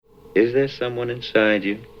Is there someone inside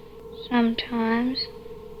you? Sometimes.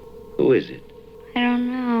 Who is it? I don't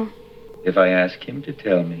know. If I ask him to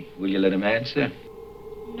tell me, will you let him answer?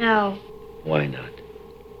 No. Why not?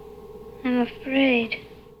 I'm afraid.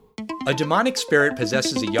 A demonic spirit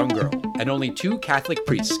possesses a young girl, and only 2 Catholic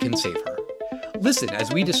priests can save her. Listen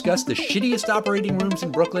as we discuss the shittiest operating rooms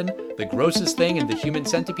in Brooklyn, the grossest thing in the Human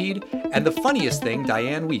Centipede, and the funniest thing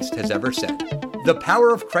Dianne Wiest has ever said. The power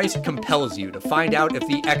of Christ compels you to find out if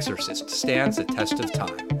The Exorcist stands the test of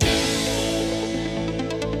time.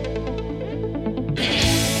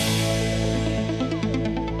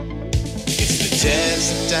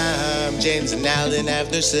 Test of time, James and Alan have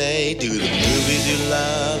their say. Do the movies you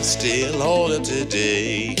love still hold up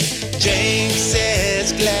today? James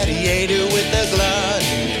says gladiator with the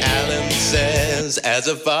glutton. Alan says as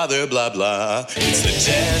a father, blah blah. It's the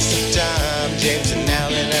test of time, James and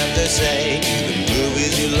Alan have their say. Do the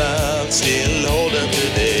movies you love still hold up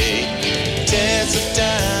today? Test of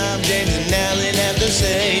time, James and Alan have their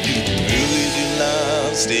say. Do the movies you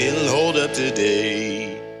love still hold up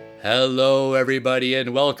today? Hello, everybody,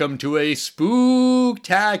 and welcome to a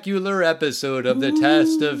spooktacular episode of The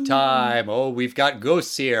Test of Time. Oh, we've got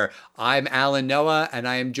ghosts here. I'm Alan Noah, and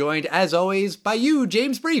I am joined, as always, by you,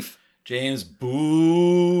 James Brief. James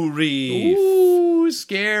Boo Reef. Ooh,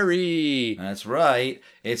 scary. That's right.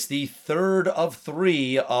 It's the third of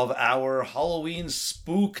 3 of our Halloween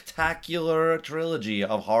spooktacular trilogy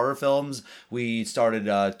of horror films. We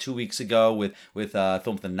started 2 weeks ago with a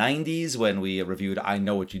film from the 90s when we reviewed I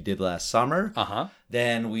Know What You Did Last Summer. Uh-huh.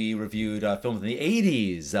 Then we reviewed a film from the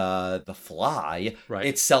 80s, The Fly, right.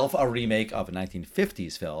 Itself a remake of a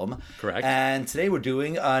 1950s film. Correct. And today we're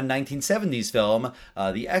doing a 1970s film,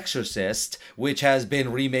 The Exorcist, which has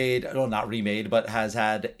been remade, well, not remade, but has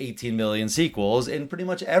had 18 million sequels in pretty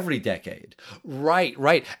much every decade.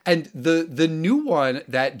 Right. And the new one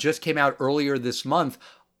that just came out earlier this month,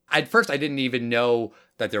 at first I didn't even know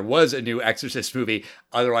that there was a new Exorcist movie.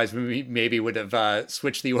 Otherwise, we maybe would have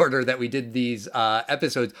switched the order that we did these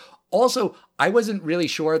episodes. Also, I wasn't really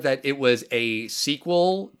sure that it was a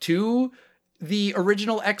sequel to the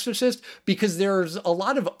original Exorcist, because there's a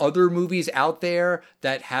lot of other movies out there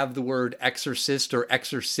that have the word exorcist or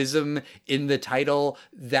exorcism in the title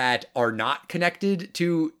that are not connected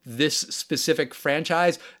to this specific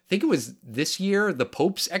franchise. I think it was this year, The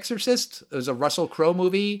Pope's Exorcist. It was a Russell Crowe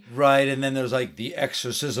movie. Right, and then there's like The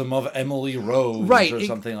Exorcism of Emily Rose, right, or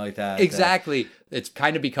something like that. Exactly. It's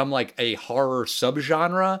kind of become like a horror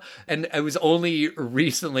subgenre. And it was only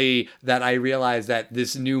recently that I realized that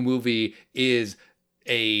this new movie is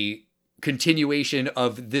a continuation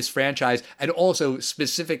of this franchise, and also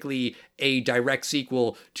specifically a direct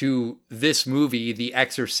sequel to this movie, The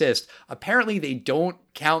Exorcist. Apparently they don't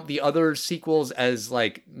count the other sequels as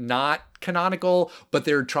like not canonical, but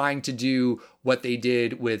they're trying to do what they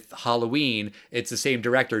did with Halloween. It's the same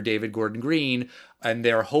director, David Gordon Green, and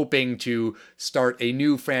they're hoping to start a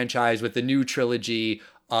new franchise with a new trilogy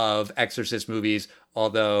of Exorcist movies,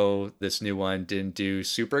 although this new one didn't do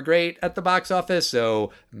super great at the box office, so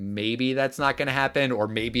maybe that's not going to happen, or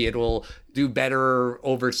maybe it'll do better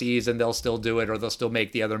overseas and they'll still do it, or they'll still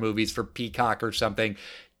make the other movies for Peacock or something.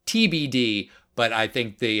 TBD, but I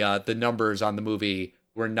think the numbers on the movie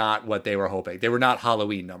were not what they were hoping. They were not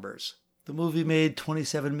Halloween numbers. The movie made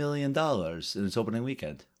 $27 million in its opening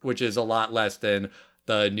weekend, which is a lot less than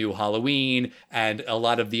the new Halloween and a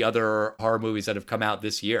lot of the other horror movies that have come out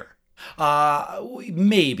this year.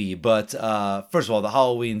 Maybe, but first of all, the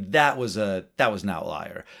Halloween, that was an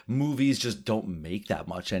outlier. Movies just don't make that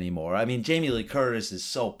much anymore. I mean, Jamie Lee Curtis is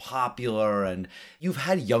so popular, and you've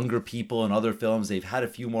had younger people in other films. They've had a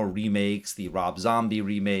few more remakes, the Rob Zombie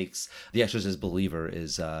remakes. The Exorcist Believer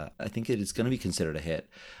is, I think it is going to be considered a hit.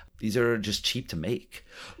 These are just cheap to make.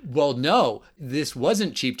 Well, no, this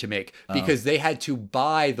wasn't cheap to make, because they had to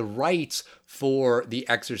buy the rights for The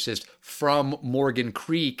Exorcist from Morgan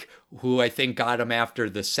Creek, who I think got them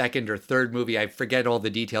after the second or third movie. I forget all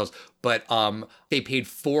the details, but they paid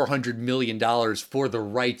 $400 million for the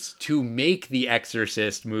rights to make the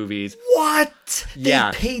Exorcist movies. What?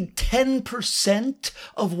 Yeah. They paid 10%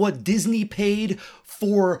 of what Disney paid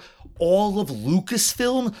for all of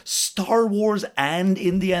Lucasfilm, Star Wars, and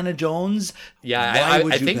Indiana Jones? Yeah, Why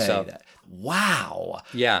would I you think pay so. that? Wow.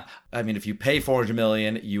 Yeah. I mean, if you pay $400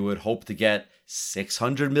 million, you would hope to get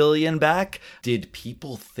 $600 million back. Did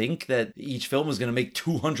people think that each film was going to make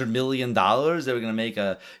 $200 million? They were going to make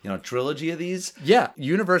a trilogy of these? Yeah.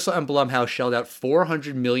 Universal and Blumhouse shelled out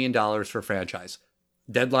 $400 million for franchise.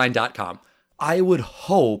 Deadline.com. I would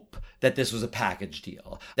hope that this was a package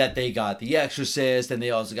deal, that they got The Exorcist and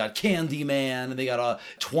they also got Candyman and they got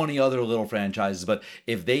 20 other little franchises. But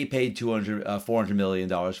if they paid $400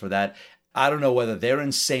 million for that, I don't know whether they're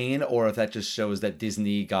insane or if that just shows that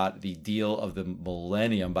Disney got the deal of the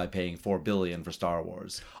millennium by paying $4 billion for Star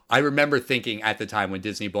Wars. I remember thinking at the time when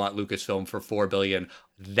Disney bought Lucasfilm for $4 billion,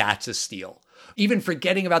 that's a steal. Even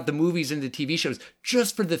forgetting about the movies and the TV shows,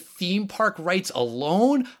 just for the theme park rights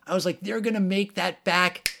alone, I was like, they're going to make that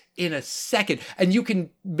back in a second. And you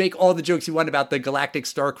can make all the jokes you want about the Galactic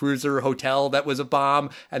Star Cruiser Hotel that was a bomb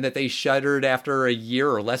and that they shuttered after a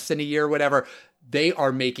year or less than a year, whatever. They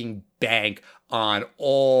are making bank on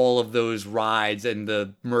all of those rides and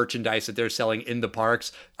the merchandise that they're selling in the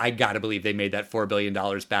parks. I got to believe they made that $4 billion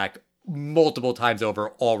back multiple times over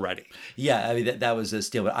already. Yeah, I mean, that was a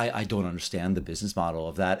steal, but I don't understand the business model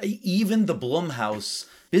of that. Even the Blumhouse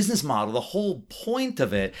business model, the whole point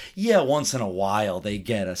of it, yeah, once in a while they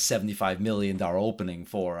get a $75 million opening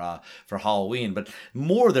for Halloween, but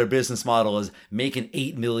more their business model is make an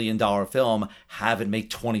 $8 million film, have it make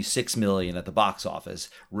 $26 million at the box office,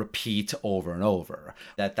 repeat over and over.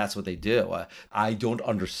 That's what they do. I don't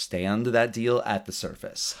understand that deal at the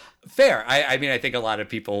surface. Fair. I mean, I think a lot of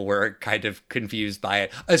people were kind of confused by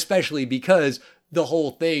it, especially because the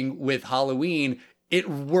whole thing with Halloween, it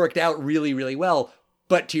worked out really, really well.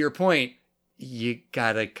 But to your point, you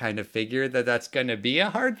gotta kind of figure that that's gonna be a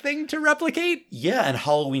hard thing to replicate. Yeah, and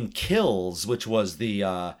Halloween Kills, which was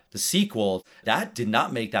the sequel, that did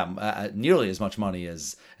not make that nearly as much money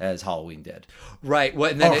as Halloween did. Right.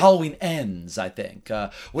 Well, and then Halloween Ends, I think.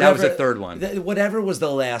 That was the third one. Whatever was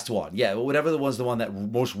the last one. Yeah, whatever was the one that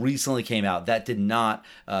most recently came out, that did not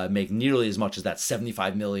make nearly as much as that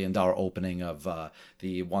 $75 million opening of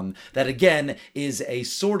the one that, again, is a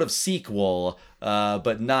sort of sequel,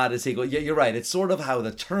 but not a sequel. Yeah, you're right. It's sort of how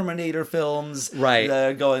the Terminator films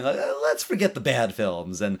are going, like, let's forget the bad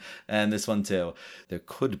films, and this one too. There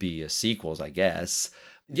could be sequels, I guess.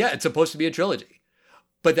 Yeah, it's supposed to be a trilogy.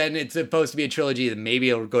 But then it's supposed to be a trilogy that maybe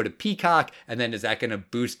it'll go to Peacock, and then is that going to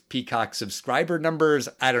boost Peacock subscriber numbers?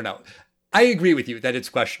 I don't know. I agree with you that it's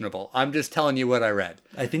questionable. I'm just telling you what I read.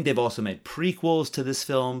 I think they've also made prequels to this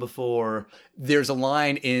film before. There's a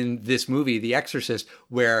line in this movie, The Exorcist,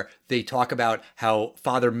 where they talk about how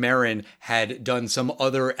Father Merrin had done some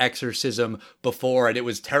other exorcism before, and it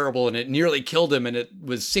was terrible, and it nearly killed him, and it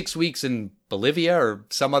was 6 weeks in Bolivia or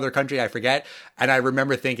some other country, I forget. And I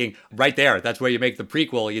remember thinking, right there, that's where you make the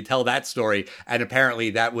prequel, you tell that story. And apparently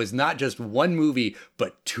that was not just one movie,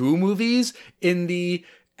 but 2 movies in the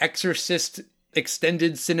Exorcist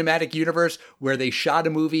extended cinematic universe, where they shot a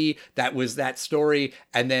movie that was that story,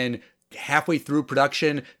 and then halfway through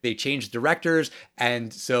production they changed directors,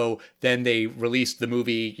 and so then they released the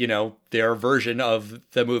movie, their version of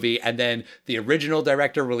the movie, and then the original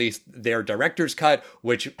director released their director's cut,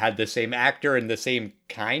 which had the same actor and the same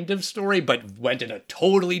kind of story but went in a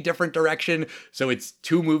totally different direction. So it's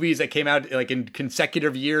 2 movies that came out like in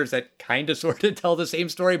consecutive years that kind of sort of tell the same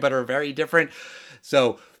story but are very different.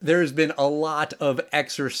 So there's been a lot of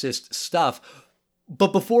Exorcist stuff.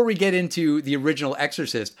 But before we get into the original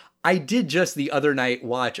Exorcist, I did just the other night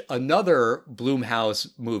watch another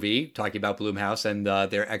Blumhouse movie, talking about Blumhouse and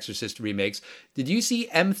their Exorcist remakes. Did you see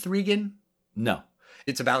M. Threegan? No.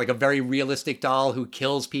 It's about like a very realistic doll who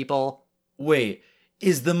kills people. Wait,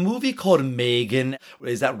 is the movie called Megan?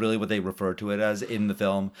 Is that really what they refer to it as in the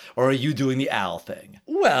film? Or are you doing the Al thing?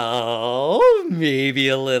 Well, maybe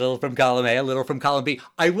a little from column A, a little from column B.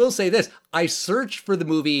 I will say this. I searched for the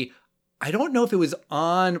movie. I don't know if it was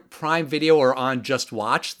on Prime Video or on Just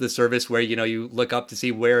Watch, the service where, you look up to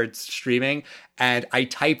see where it's streaming. And I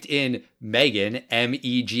typed in Megan,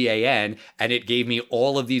 Megan, and it gave me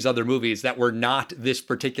all of these other movies that were not this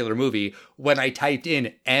particular movie. When I typed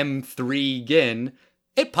in M3gin,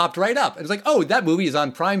 it popped right up. It was like, oh, that movie is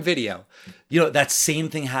on Prime Video. That same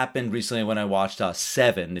thing happened recently when I watched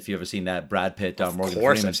Seven, if you've ever seen that Brad Pitt, Morgan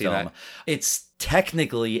Freeman film. That. It's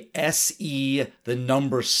technically SE, the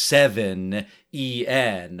number 7,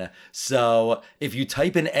 EN. So if you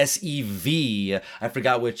type in SEV, I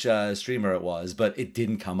forgot which streamer it was, but it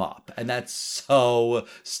didn't come up. And that's so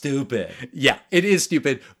stupid. Yeah, it is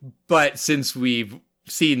stupid. But since we've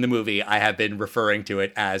seen the movie, I have been referring to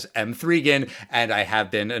it as M3gin, and I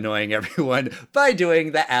have been annoying everyone by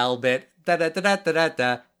doing the Al bit.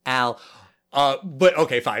 Da-da-da-da-da-da, Al. But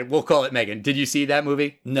okay, fine. We'll call it Megan. Did you see that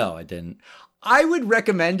movie? No, I didn't. I would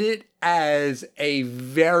recommend it as a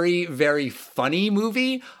very, very funny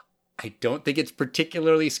movie. I don't think it's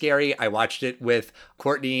particularly scary. I watched it with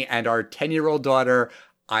Courtney and our 10-year-old daughter.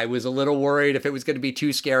 I was a little worried if it was going to be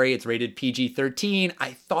too scary. It's rated PG-13.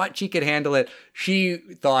 I thought she could handle it. She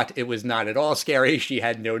thought it was not at all scary. She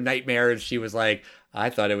had no nightmares. She was like, I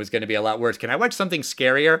thought it was going to be a lot worse. Can I watch something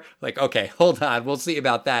scarier? Like, okay, hold on. We'll see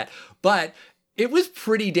about that. But it was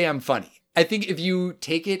pretty damn funny. I think if you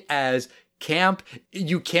take it as camp,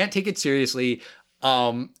 you can't take it seriously.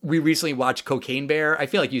 We recently watched Cocaine Bear. I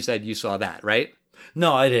feel like you said you saw that, right?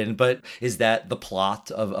 No, I didn't. But is that the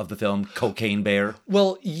plot of the film Cocaine Bear?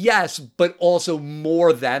 Well, yes, but also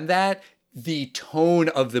more than that. The tone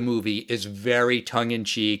of the movie is very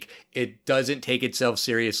tongue-in-cheek. It doesn't take itself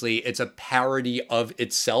seriously. It's a parody of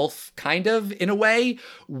itself, kind of, in a way,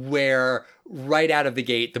 where right out of the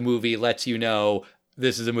gate, the movie lets you know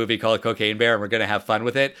this is a movie called Cocaine Bear and we're going to have fun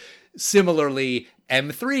with it. Similarly,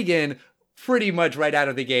 M3gan, pretty much right out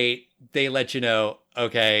of the gate, they let you know,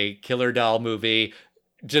 okay, killer doll movie,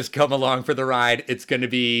 just come along for the ride. It's going to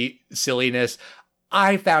be silliness.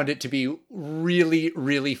 I found it to be really,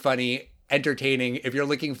 really funny, entertaining. If you're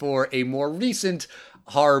looking for a more recent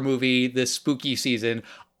horror movie this spooky season,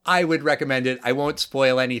 I would recommend it. I won't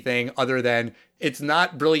spoil anything other than it's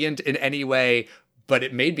not brilliant in any way, but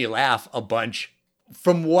it made me laugh a bunch.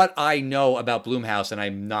 From what I know about Blumhouse, and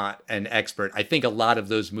I'm not an expert, I think a lot of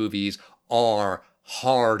those movies are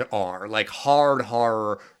hard R, like hard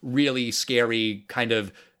horror, really scary kind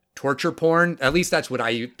of torture porn. At least that's what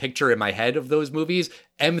I picture in my head of those movies.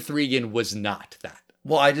 M3gan was not that.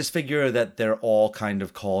 Well, I just figure that they're all kind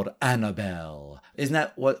of called Annabelle. Isn't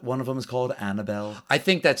that what one of them is called? Annabelle? I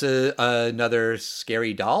think that's another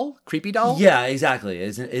scary doll? Creepy doll? Yeah, exactly.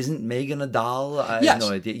 Isn't Megan a doll? I Yes. have no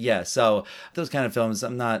idea. Yeah, so those kind of films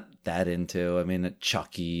I'm not that into. I mean,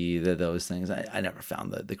 Chucky, those things. I never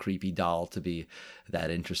found the creepy doll to be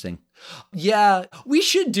that interesting. Yeah, we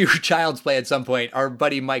should do Child's Play at some point. Our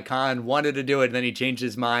buddy Mike Kahn wanted to do it, and then he changed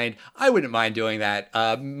his mind. I wouldn't mind doing that.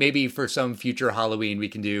 Maybe for some future Halloween, we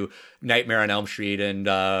can do Nightmare on Elm Street and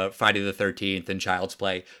Friday the 13th and Child's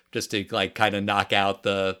Play, just to like kind of knock out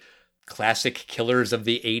the classic killers of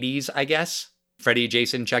the 80s, I guess. Freddy,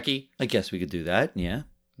 Jason, Chucky. I guess we could do that, yeah.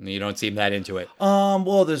 You don't seem that into it.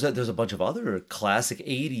 Well, there's a bunch of other classic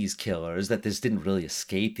 80s killers that this didn't really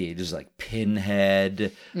escape the ages, like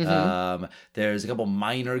Pinhead. Mm-hmm. There's a couple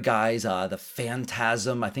minor guys. The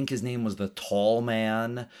Phantasm, I think his name was the Tall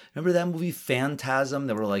Man. Remember that movie, Phantasm?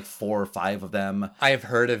 There were like 4 or 5 of them. I have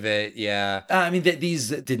heard of it, yeah. I mean, these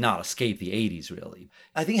did not escape the 80s, really.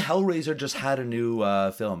 I think Hellraiser just had a new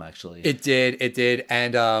film, actually. It did.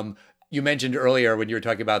 And you mentioned earlier when you were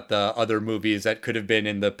talking about the other movies that could have been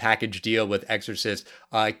in the package deal with Exorcist,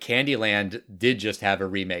 Candyland did just have a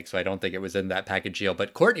remake, so I don't think it was in that package deal.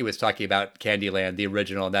 But Courtney was talking about Candyland, the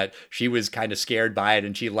original, and that she was kind of scared by it,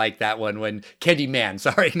 and she liked that one when Candyman,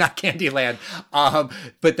 sorry, not Candyland,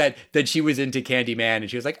 but that she was into Candyman, and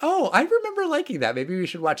she was like, oh, I remember liking that. Maybe we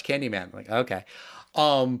should watch Candyman. I'm like, okay.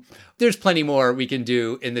 There's plenty more we can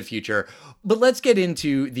do in the future, but let's get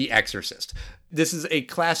into The Exorcist. This is a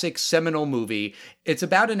classic seminal movie. It's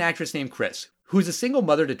about an actress named Chris, who's a single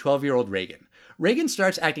mother to 12-year-old Reagan. Reagan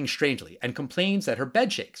starts acting strangely and complains that her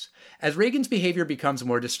bed shakes. As Reagan's behavior becomes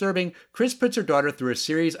more disturbing, Chris puts her daughter through a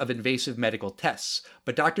series of invasive medical tests,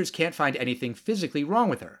 but doctors can't find anything physically wrong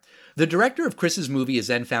with her. The director of Chris's movie is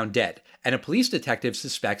then found dead, and a police detective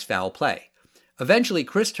suspects foul play. Eventually,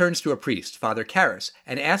 Chris turns to a priest, Father Karras,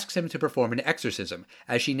 and asks him to perform an exorcism,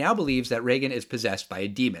 as she now believes that Reagan is possessed by a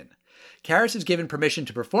demon. Karras is given permission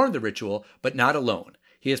to perform the ritual, but not alone.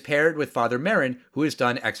 He is paired with Father Merrin, who has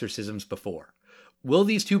done exorcisms before. Will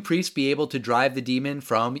these two priests be able to drive the demon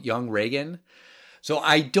from young Reagan? So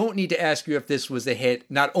I don't need to ask you if this was a hit,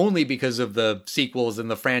 not only because of the sequels and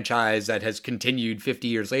the franchise that has continued 50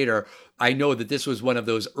 years later. I know that this was one of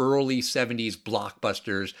those early 70s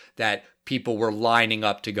blockbusters that people were lining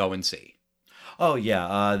up to go and see. Oh,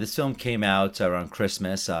 yeah. This film came out around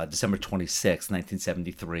Christmas, December 26,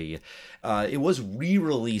 1973. It was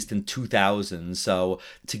re-released in 2000. So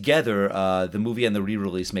together, the movie and the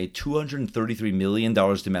re-release made $233 million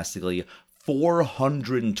domestically,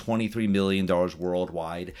 $423 million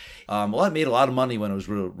worldwide. Well, it made a lot of money when it was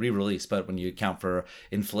re-released, but when you account for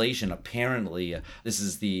inflation, apparently this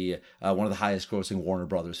is the one of the highest grossing Warner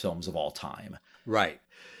Brothers films of all time. Right.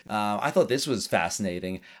 I thought this was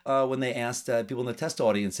fascinating when they asked people in the test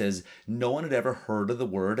audiences, no one had ever heard of the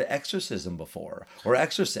word exorcism before, or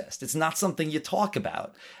exorcist. It's not something you talk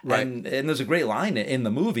about. Right. And there's a great line in the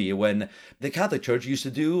movie when the Catholic Church used to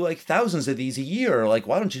do like thousands of these a year. Like,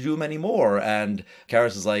 why don't you do them anymore? And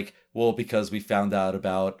Karras is like, Well, because we found out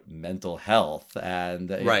about mental health and,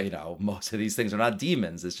 Right. most of these things are not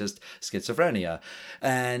demons. It's just schizophrenia.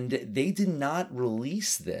 And they did not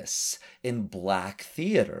release this in black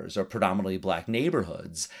theaters or predominantly black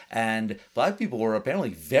neighborhoods. And black people were apparently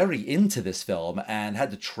very into this film and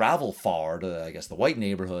had to travel far to, I guess, the white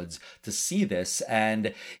neighborhoods to see this.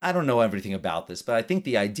 And I don't know everything about this, but I think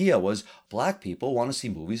the idea was black people want to see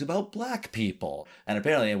movies about black people. And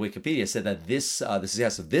apparently Wikipedia said that the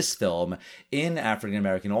success of this film in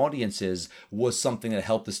African-American audiences was something that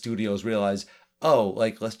helped the studios realize,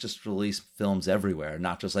 let's just release films everywhere,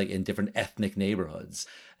 not just like in different ethnic neighborhoods.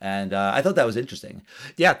 And I thought that was interesting.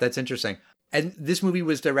 Yeah, that's interesting. And this movie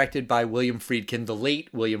was directed by William Friedkin, the late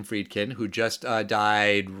William Friedkin, who just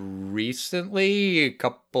died recently, a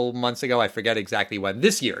couple months ago. I forget exactly when.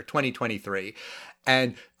 This year, 2023.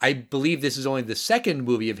 And I believe this is only the second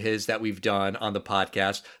movie of his that we've done on the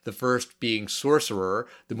podcast. The first being Sorcerer,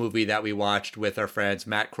 the movie that we watched with our friends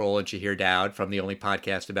Matt Kroll and Shahir Dowd from the only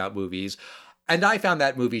podcast about movies. And I found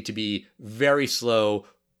that movie to be very slow,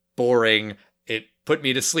 boring. It put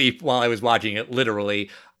me to sleep while I was watching it,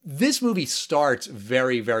 literally. This movie starts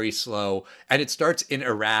very, very slow, and it starts in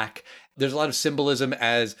Iraq. There's a lot of symbolism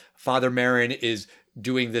as Father Merrin is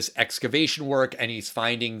doing this excavation work, and he's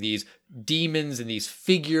finding these demons and these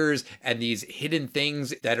figures and these hidden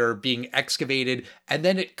things that are being excavated. And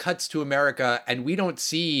then it cuts to America, and we don't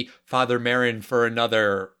see Father Merrin for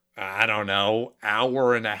another, I don't know,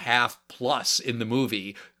 hour and a half plus in the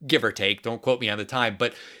movie, give or take. Don't quote me on the time,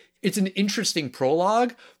 but it's an interesting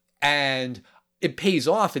prologue, and it pays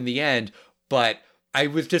off in the end. But I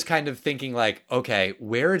was just kind of thinking like, okay,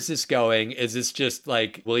 where is this going? Is this just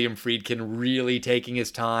like William Friedkin really taking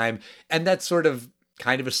his time? And that's sort of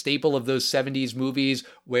kind of a staple of those 70s movies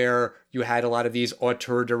where you had a lot of these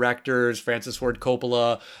auteur directors, Francis Ford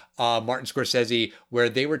Coppola, Martin Scorsese, where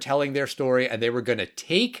they were telling their story and they were going to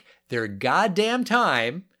take their goddamn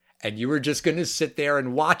time and you were just going to sit there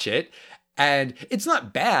and watch it. And it's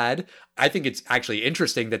not bad. I think it's actually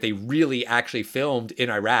interesting that they really actually filmed in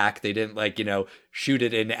Iraq. They didn't shoot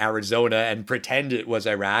it in Arizona and pretend it was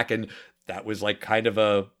Iraq. And that was like kind of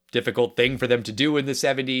a difficult thing for them to do in the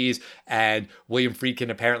 70s. And William Friedkin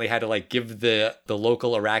apparently had to like give the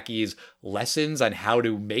local Iraqis lessons on how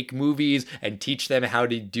to make movies and teach them how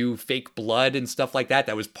to do fake blood and stuff like that.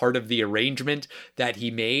 That was part of the arrangement that he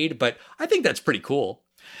made. But I think that's pretty cool.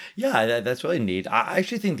 Yeah, that's really neat. I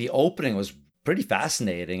actually think the opening was pretty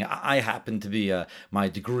fascinating. I happen to be, my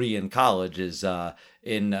degree in college is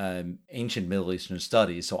in ancient Middle Eastern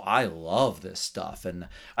studies, so I love this stuff. And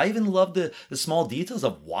I even love the small details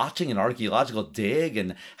of watching an archaeological dig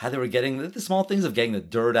and how they were getting the small things of getting the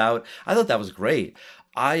dirt out. I thought that was great.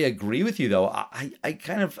 I agree with you, though. I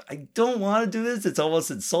don't want to do this. It's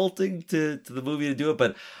almost insulting to the movie to do it.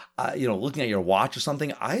 But, looking at your watch or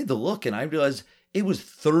something, I had to look and I realized it was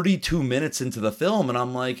 32 minutes into the film. And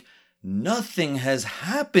I'm like, nothing has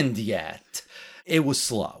happened yet. It was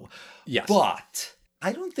slow. Yes. But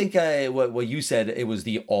I don't think what you said, it was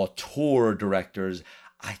the auteur directors.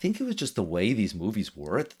 I think it was just the way these movies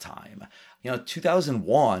were at the time.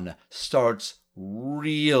 2001 starts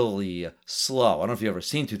really slow. I don't know if you've ever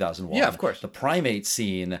seen 2001. Yeah, of course. The primate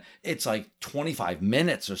scene, it's like 25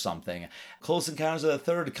 minutes or something. Close Encounters of the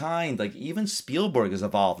Third Kind, like even Spielberg has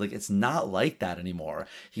evolved. Like it's not like that anymore.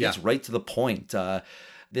 He gets right to the point.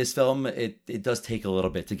 This film, it does take a little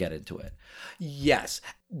bit to get into it. Yes.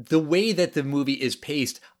 The way that the movie is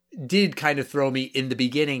paced did kind of throw me in the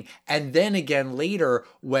beginning. And then again later,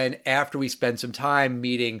 when after we spend some time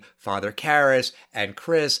meeting Father Karras and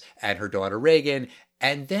Chris and her daughter Reagan,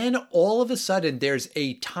 and then all of a sudden there's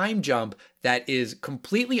a time jump that is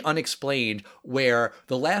completely unexplained, where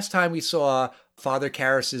the last time we saw Father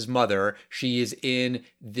Karras's mother, she is in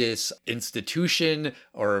this institution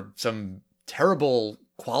or some terrible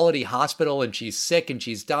quality hospital and she's sick and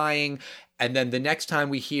she's dying. And then the next time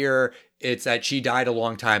we hear, it's that she died a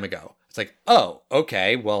long time ago. It's like, oh,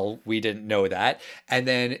 okay, well, we didn't know that. And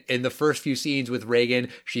then in the first few scenes with Reagan,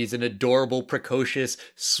 she's an adorable, precocious,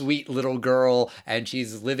 sweet little girl, and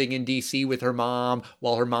she's living in D.C. with her mom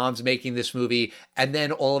while her mom's making this movie. And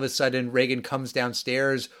then all of a sudden, Reagan comes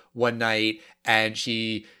downstairs one night and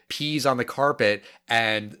she pees on the carpet,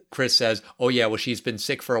 and Chris says, oh yeah, well, she's been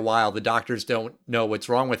sick for a while. The doctors don't know what's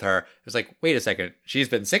wrong with her. It's like, wait a second, she's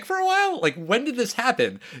been sick for a while? Like, when did this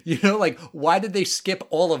happen? Why did they skip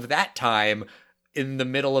all of that time in the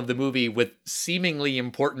middle of the movie with seemingly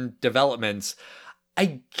important developments?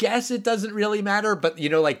 I guess it doesn't really matter, but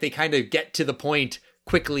they kind of get to the point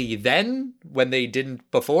quickly then when they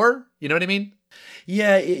didn't before. You know what I mean?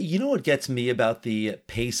 Yeah, what gets me about the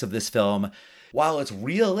pace of this film? while it's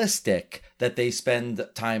realistic that they spend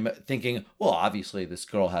time thinking, well, obviously this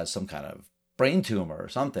girl has some kind of brain tumor or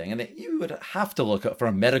something, and you would have to look for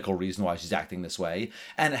a medical reason why she's acting this way.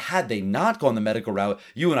 And had they not gone the medical route,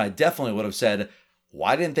 you and I definitely would have said,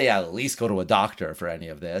 why didn't they at least go to a doctor for any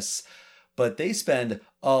of this? But they spend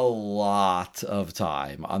a lot of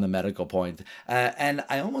time on the medical point. And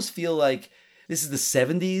I almost feel like this is the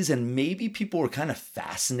 70s, and maybe people were kind of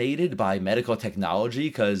fascinated by medical technology,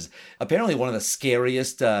 because apparently one of the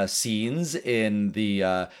scariest scenes in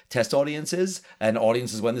the test audiences and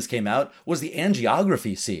audiences when this came out was the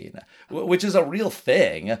angiography scene, which is a real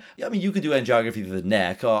thing. I mean, you could do angiography through the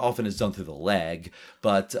neck. Often it's done through the leg.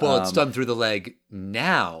 But well, it's done through the leg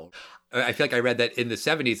now. I feel like I read that in the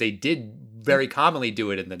 70s, they did very commonly do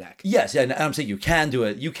it in the neck. Yes, and I'm saying you can do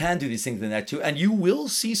it. You can do these things in the neck too, and you will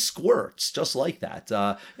see squirts just like that.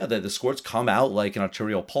 The squirts come out like an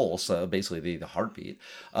arterial pulse, basically the heartbeat.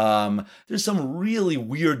 There's some really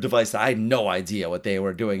weird device that I had no idea what they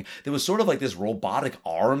were doing. There was sort of like this robotic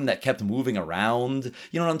arm that kept moving around.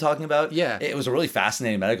 You know what I'm talking about? Yeah. It was a really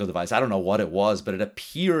fascinating medical device. I don't know what it was, but it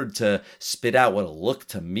appeared to spit out what it looked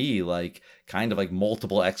to me like kind of like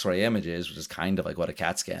multiple X-ray images, which is kind of like what a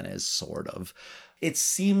CAT scan is, sort of. It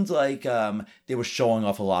seemed like they were showing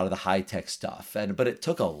off a lot of the high-tech stuff, but it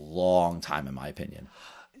took a long time, in my opinion.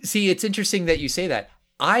 See, it's interesting that you say that.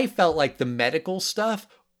 I felt like the medical stuff,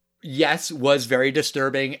 yes, was very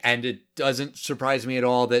disturbing, and it doesn't surprise me at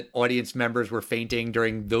all that audience members were fainting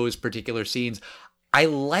during those particular scenes. I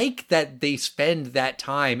like that they spend that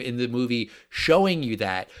time in the movie showing you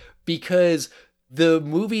that, because the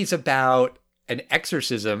movie's about an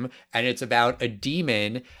exorcism, and it's about a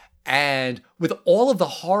demon, and with all of the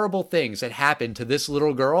horrible things that happen to this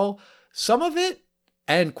little girl, some of it,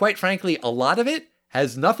 and quite frankly, a lot of it,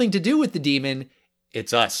 has nothing to do with the demon.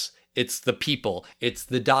 It's us. It's the people. It's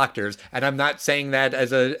the doctors. And I'm not saying that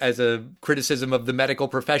as a criticism of the medical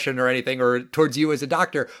profession or anything, or towards you as a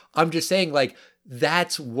doctor. I'm just saying, like,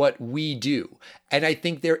 that's what we do. And I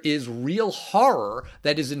think there is real horror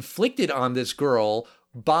that is inflicted on this girl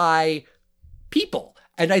by people.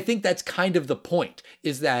 And I think that's kind of the point,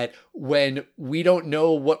 is that when we don't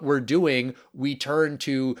know what we're doing, we turn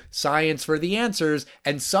to science for the answers.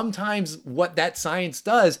 And sometimes what that science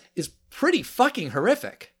does is pretty fucking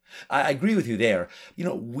horrific. I agree with you there. You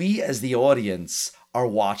know, we as the audience are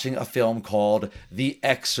watching a film called The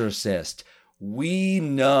Exorcist. We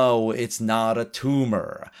know it's not a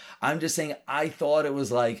tumor. I'm just saying, I thought it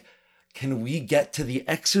was like, can we get to the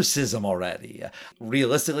exorcism already?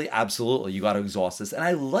 Realistically, absolutely. You got to exhaust this. And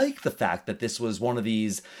I like the fact that this was one of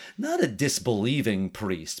these, not a disbelieving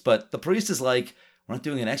priest, but the priest is like, we're not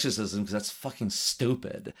doing an exorcism because that's fucking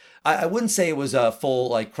stupid. I wouldn't say it was a full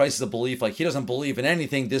like crisis of belief, like he doesn't believe in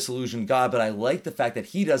anything, disillusioned God, but I like the fact that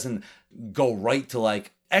he doesn't go right to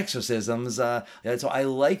like exorcisms. So I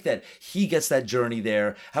like that he gets that journey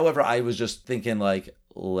there. However, I was just thinking like,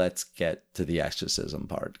 let's get to the exorcism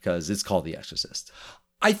part because it's called The Exorcist.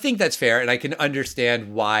 I think that's fair, and I can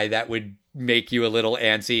understand why that would make you a little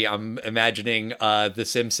antsy. I'm imagining The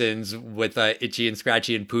Simpsons with Itchy and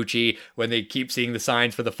Scratchy and Poochie when they keep seeing the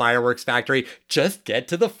signs for the fireworks factory. Just get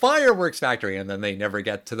to the fireworks factory, and then they never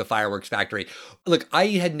get to the fireworks factory. Look, I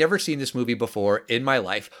had never seen this movie before in my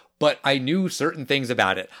life, but I knew certain things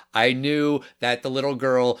about it. I knew that the little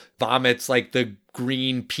girl vomits like the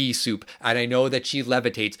green pea soup, and I know that she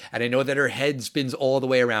levitates, and I know that her head spins all the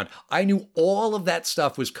way around. I knew all of that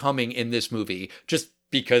stuff was coming in this movie just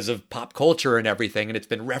because of pop culture and everything, and it's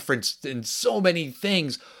been referenced in so many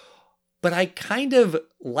things. But I kind of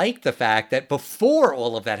like the fact that before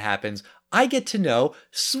all of that happens, I get to know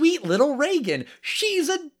sweet little Reagan. She's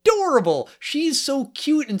adorable. She's so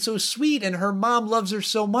cute and so sweet, and her mom loves her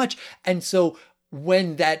so much. And so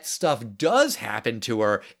when that stuff does happen to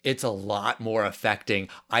her, it's a lot more affecting.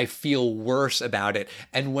 I feel worse about it.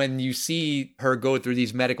 And when you see her go through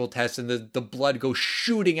these medical tests and the blood go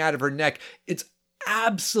shooting out of her neck, it's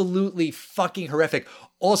absolutely fucking horrific.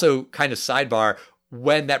 Also, kind of sidebar,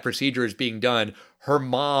 when that procedure is being done, her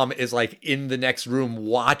mom is like in the next room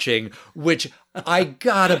watching, which I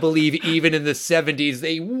gotta believe even in the 70s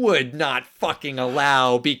they would not fucking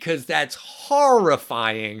allow, because that's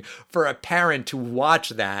horrifying for a parent to watch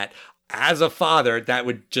that. As a father, that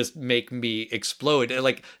would just make me explode.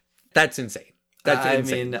 Like, that's insane. That's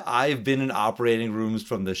insane. mean, I've been in operating rooms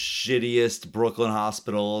from the shittiest Brooklyn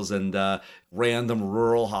hospitals and random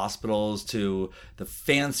rural hospitals to the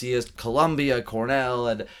fanciest Columbia, Cornell,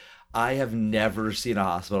 and I have never seen a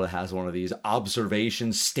hospital that has one of these observation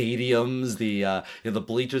stadiums, the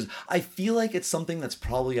bleachers. I feel like it's something that's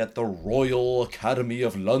probably at the Royal Academy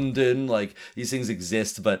of London. Like, these things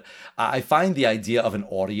exist, but I find the idea of an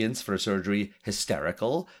audience for surgery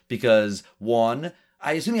hysterical because, one,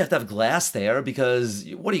 I assume you have to have glass there because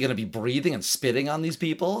what are you going to be breathing and spitting on these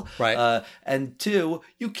people? Right. And two,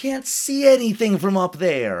 you can't see anything from up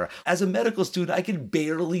there. As a medical student, I could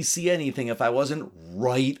barely see anything if I wasn't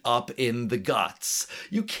right up in the guts.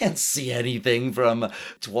 You can't see anything from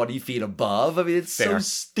 20 feet above. I mean, it's Fair. so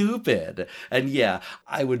stupid. And yeah,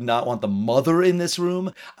 I would not want the mother in this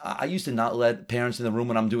room. I used to not let parents in the room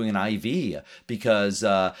when I'm doing an IV because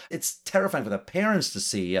it's terrifying for the parents to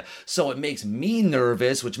see. So it makes me nervous,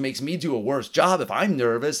 which makes me do a worse job if I'm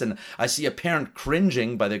nervous and I see a parent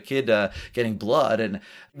cringing by their kid getting blood. And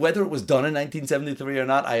whether it was done in 1973 or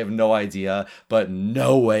not, I have no idea, but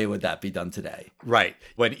no way would that be done today. Right.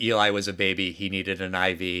 When Eli was a baby, he needed an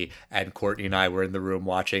IV, and Courtney and I were in the room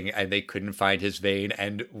watching, and they couldn't find his vein,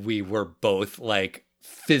 and we were both, like,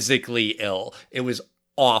 physically ill. It was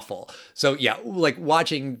awful. So, yeah, like,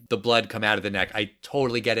 watching the blood come out of the neck, I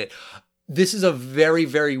totally get it. This is a very,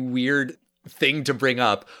 very weird thing to bring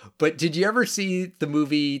up, but did you ever see the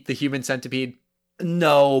movie The Human Centipede?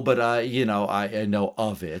 No, but I know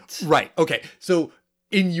of it. Right. Okay. So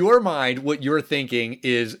in your mind, what you're thinking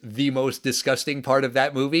is the most disgusting part of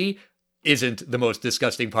that movie isn't the most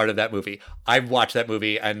disgusting part of that movie. I've watched that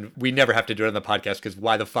movie and we never have to do it on the podcast because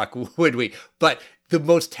why the fuck would we? But the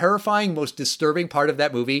most terrifying, most disturbing part of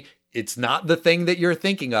that movie, it's not the thing that you're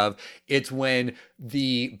thinking of. It's when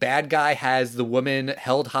the bad guy has the woman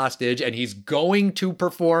held hostage and he's going to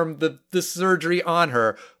perform the surgery on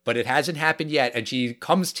her, but it hasn't happened yet. And she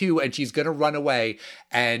comes to and she's going to run away.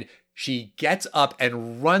 And she gets up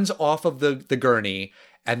and runs off of the gurney.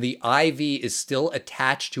 And the IV is still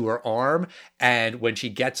attached to her arm. And when she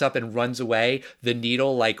gets up and runs away, the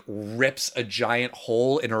needle like rips a giant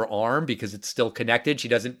hole in her arm because it's still connected. She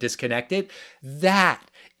doesn't disconnect it. That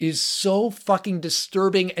is so fucking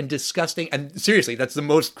disturbing and disgusting. And seriously, that's the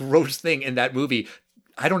most gross thing in that movie.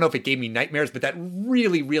 I don't know if it gave me nightmares, but that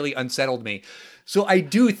really, really unsettled me. So I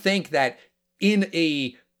do think that in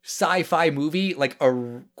a sci-fi movie, like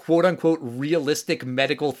a quote unquote realistic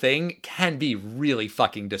medical thing can be really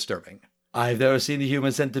fucking disturbing. I've never seen The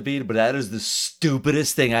Human Centipede, but that is the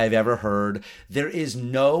stupidest thing I've ever heard. There is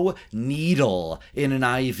no needle in an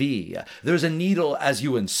IV. There's a needle as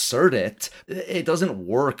you insert it. It doesn't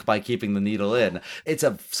work by keeping the needle in. It's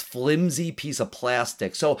a flimsy piece of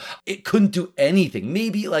plastic, so it couldn't do anything.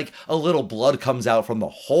 Maybe like a little blood comes out from the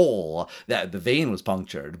hole that the vein was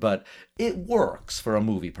punctured, but it works for a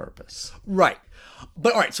movie purpose. Right.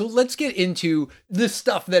 But all right, so let's get into the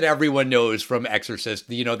stuff that everyone knows from Exorcist,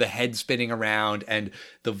 the head spinning around and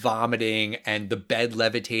the vomiting and the bed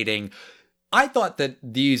levitating. I thought that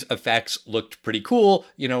these effects looked pretty cool.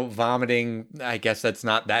 Vomiting, I guess that's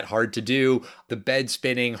not that hard to do. The bed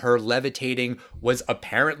spinning, her levitating was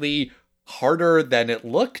apparently harder than it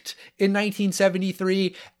looked in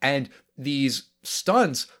 1973. And these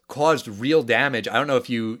stunts caused real damage. I don't know if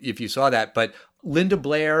you saw that, but Linda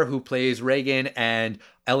Blair, who plays Reagan, and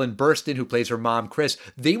Ellen Burstyn, who plays her mom, Chris,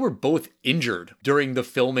 they were both injured during the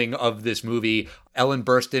filming of this movie. Ellen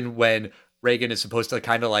Burstyn, when Reagan is supposed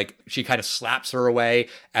to she kind of slaps her away,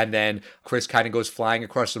 and then Chris kind of goes flying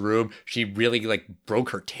across the room. She really broke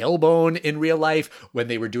her tailbone in real life when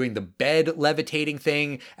they were doing the bed levitating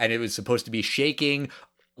thing, and it was supposed to be shaking.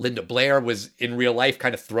 Linda Blair was in real life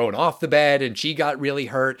kind of thrown off the bed, and she got really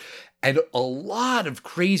hurt. And a lot of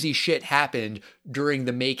crazy shit happened during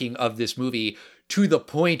the making of this movie, to the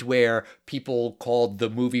point where people called the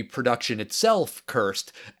movie production itself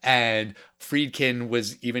cursed. And Friedkin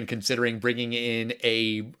was even considering bringing in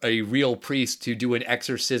a real priest to do an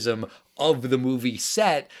exorcism of the movie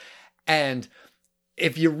set. And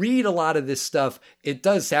if you read a lot of this stuff, it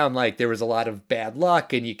does sound like there was a lot of bad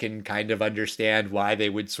luck, and you can kind of understand why they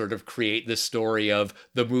would sort of create the story of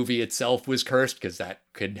the movie itself was cursed, because that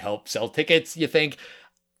could help sell tickets, you think.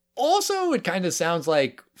 Also, it kind of sounds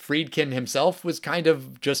like Friedkin himself was kind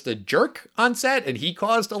of just a jerk on set, and he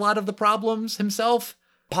caused a lot of the problems himself.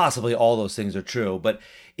 Possibly all those things are true, but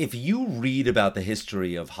if you read about the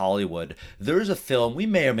history of Hollywood, there's a film, we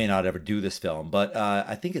may or may not ever do this film, but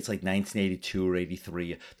I think it's like 1982 or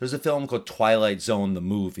 83. There's a film called Twilight Zone, the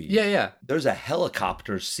movie. Yeah. There's a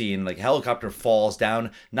helicopter scene, helicopter falls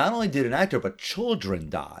down. Not only did an actor, but children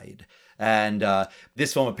died. And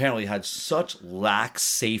this film apparently had such lax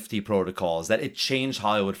safety protocols that it changed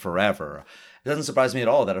Hollywood forever. It doesn't surprise me at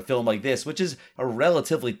all that a film like this, which is a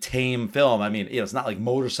relatively tame film, I mean, it's not like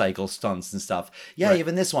motorcycle stunts and stuff. Yeah, right.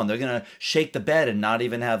 Even this one, they're going to shake the bed and not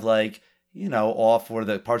even have like, off where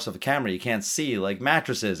the parts of the camera you can't see, like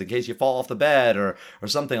mattresses in case you fall off the bed or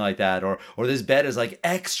something like that. Or this bed is like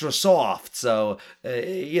extra soft. So,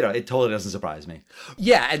 it totally doesn't surprise me.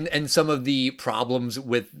 Yeah. And some of the problems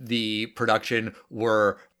with the production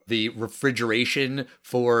were the refrigeration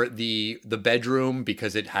for the bedroom,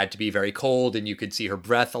 because it had to be very cold and you could see her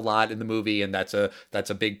breath a lot in the movie, and that's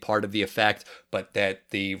a big part of the effect. But that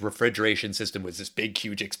the refrigeration system was this big,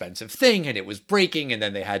 huge, expensive thing, and it was breaking, and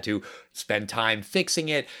then they had to spend time fixing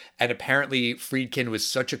it. And apparently Friedkin was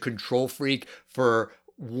such a control freak. For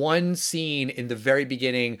one scene in the very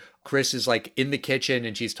beginning, Chris is like in the kitchen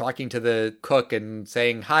and she's talking to the cook and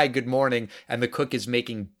saying, "Hi, good morning." And the cook is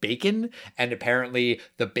making bacon. And apparently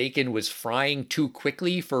the bacon was frying too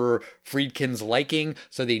quickly for Friedkin's liking.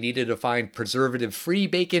 So they needed to find preservative-free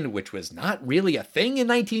bacon, which was not really a thing in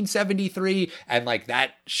 1973. And like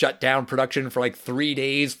that shut down production for like 3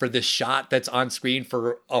 days for this shot that's on screen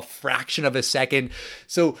for a fraction of a second.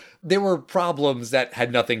 So there were problems that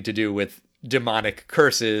had nothing to do with demonic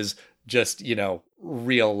curses, just,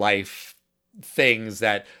 real life things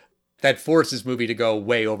that force this movie to go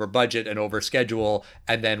way over budget and over schedule.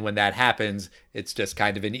 And then when that happens, it's just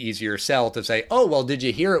kind of an easier sell to say, "Oh, well, did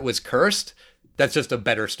you hear it was cursed?" That's just a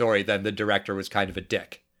better story than the director was kind of a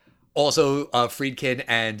dick. Also, Friedkin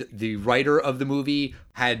and the writer of the movie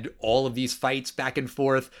had all of these fights back and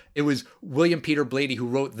forth. It was William Peter Blatty who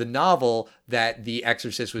wrote the novel that The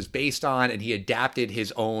Exorcist was based on, and he adapted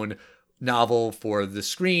his own novel for the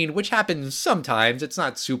screen, which happens sometimes. It's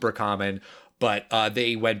not super common, but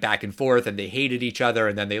they went back and forth and they hated each other,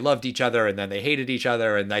 and then they loved each other, and then they hated each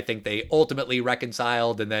other, and I think they ultimately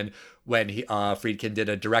reconciled. And then when Friedkin did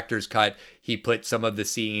a director's cut, he put some of the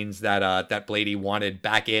scenes that Blatty wanted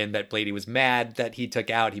back in, that Blatty was mad that he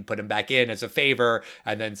took out. He put them back in as a favor,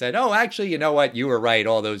 and then said, "Oh, actually, you know what? You were right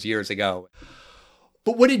all those years ago."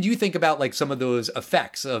 But what did you think about like some of those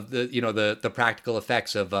effects of the practical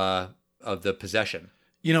effects of the possession?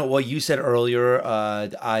 What you said earlier,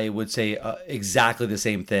 I would say exactly the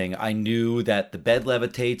same thing. I knew that the bed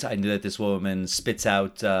levitates. I knew that this woman spits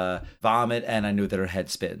out vomit, and I knew that her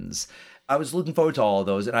head spins. I was looking forward to all of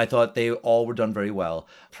those, and I thought they all were done very well.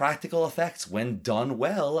 Practical effects, when done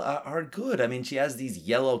well, are good. I mean, she has these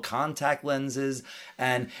yellow contact lenses,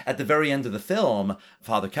 and at the very end of the film,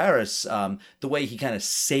 Father Karras, the way he kind of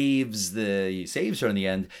saves her in the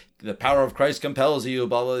end, the power of Christ compels you,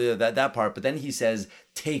 blah, blah, blah, that part. But then he says,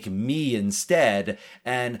 "Take me instead."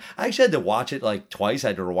 And I actually had to watch it like twice. I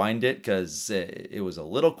had to rewind it because it was a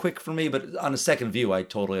little quick for me. But on a second view, I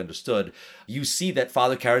totally understood. You see that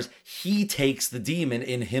Father Karras, he takes the demon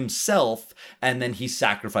in himself, and then he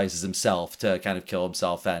sacrifices himself to kind of kill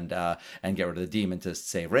himself and get rid of the demon to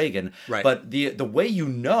save Reagan. Right. But the way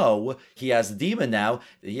he has the demon now,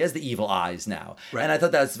 he has the evil eyes now. Right. And I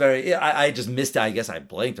thought that's very, I just missed it. I guess I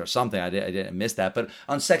blinked or something. I didn't miss that. But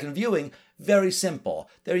on second viewing, very simple.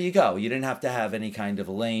 There you go. You didn't have to have any kind of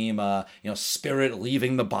lame, spirit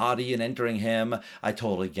leaving the body and entering him. I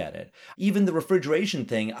totally get it. Even the refrigeration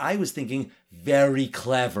thing, I was thinking very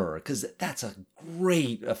clever, because that's a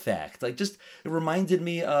great effect. Like, just, it reminded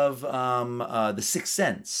me of The Sixth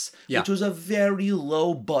Sense, which was a very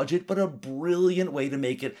low budget, but a brilliant way to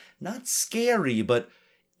make it not scary, but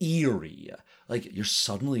eerie. Like, you're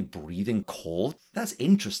suddenly breathing cold. That's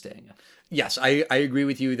interesting. Yes, I agree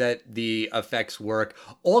with you that the effects work.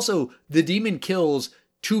 Also, the demon kills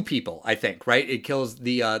two people, I think, right? It kills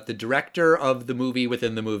the director of the movie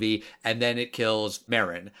within the movie, and then it kills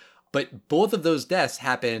Marin. But both of those deaths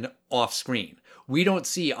happen off screen. We don't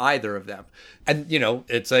see either of them. And,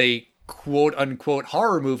 it's a quote unquote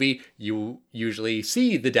horror movie. You usually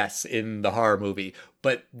see the deaths in the horror movie,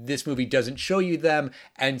 but this movie doesn't show you them.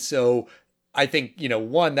 And so I think,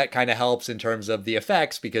 one, that kind of helps in terms of the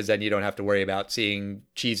effects, because then you don't have to worry about seeing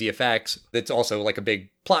cheesy effects. It's also like a big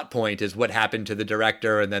plot point is what happened to the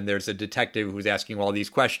director. And then there's a detective who's asking all these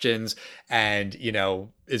questions and,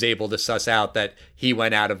 is able to suss out that he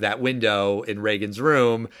went out of that window in Reagan's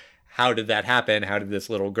room. How did that happen? How did this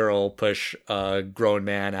little girl push a grown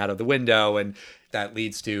man out of the window? And that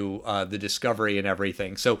leads to the discovery and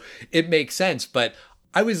everything. So it makes sense. But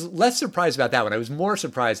I was less surprised about that one. I was more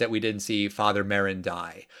surprised that we didn't see Father Marin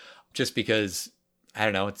die, just because, I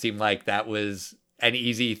don't know, it seemed like that was an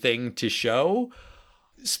easy thing to show.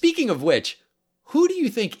 Speaking of which, who do you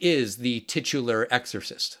think is the titular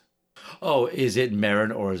exorcist? Oh, is it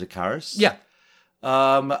Marin or is it Karras? Yeah.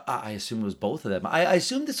 I assume it was both of them. I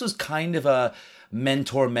assume this was kind of a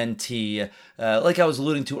mentor-mentee. Like I was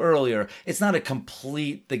alluding to earlier, it's not a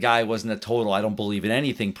complete, the guy wasn't a total, I don't believe in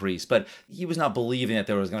anything priest, but he was not believing that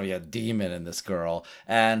there was going to be a demon in this girl.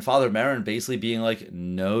 And Father Merrin basically being like,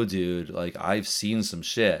 no, dude, like I've seen some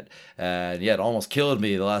shit. And yeah, it almost killed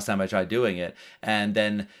me the last time I tried doing it. And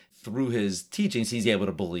then through his teachings, he's able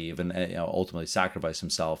to believe and ultimately sacrifice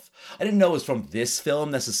himself. I didn't know it was from this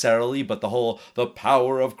film necessarily, but the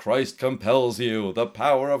power of Christ compels you. The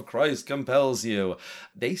power of Christ compels you.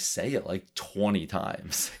 They say it like 20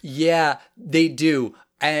 times. Yeah, they do.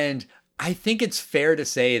 And I think it's fair to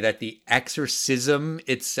say that the exorcism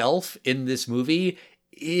itself in this movie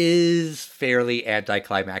is fairly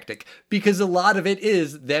anticlimactic, because a lot of it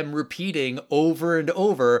is them repeating over and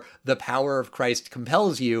over, the power of Christ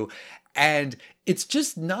compels you. And it's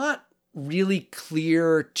just not really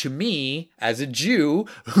clear to me, as a Jew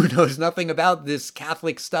who knows nothing about this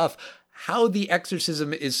Catholic stuff, how the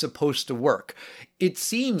exorcism is supposed to work. It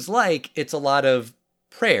seems like it's a lot of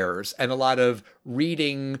prayers and a lot of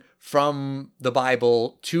reading from the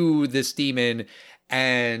Bible to this demon.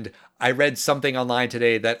 And I read something online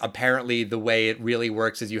today that apparently the way it really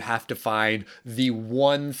works is you have to find the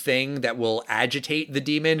one thing that will agitate the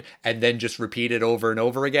demon and then just repeat it over and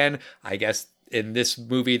over again. I guess in this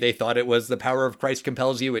movie, they thought it was the power of Christ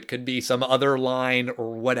compels you. It could be some other line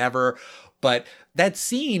or whatever. But that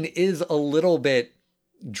scene is a little bit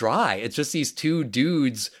dry. It's just these two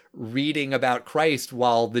dudes reading about Christ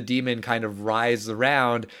while the demon kind of writhes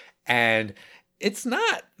around, and it's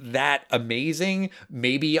not that amazing.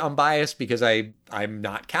 Maybe I'm biased because I'm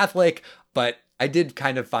not Catholic, but I did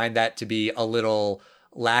kind of find that to be a little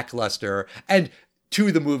lackluster. And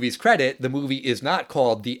to the movie's credit, the movie is not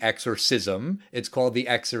called The Exorcism. It's called The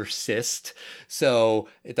Exorcist. So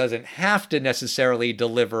it doesn't have to necessarily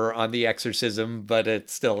deliver on the exorcism, but it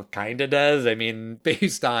still kind of does. I mean,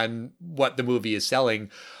 based on what the movie is selling.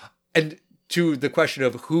 And to the question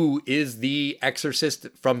of who is the exorcist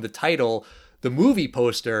from the title, the movie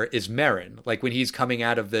poster is Merrin. Like when he's coming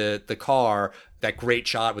out of the car, that great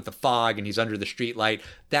shot with the fog and he's under the streetlight,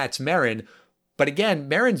 that's Merrin. But again,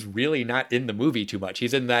 Merrin's really not in the movie too much.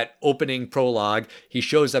 He's in that opening prologue. He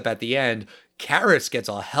shows up at the end. Karras gets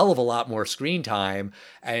a hell of a lot more screen time,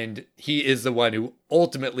 and he is the one who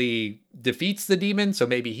ultimately defeats the demon. So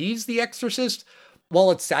maybe he's the exorcist. While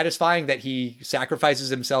it's satisfying that he sacrifices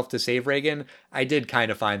himself to save Reagan, I did kind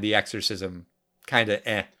of find the exorcism kind of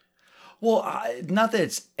eh. Well, not that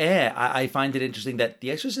it's I find it interesting that the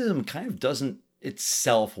exorcism kind of doesn't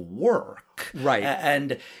itself work. Right.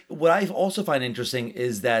 And what I also find interesting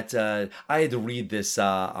is that I had to read this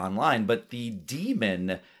online, but the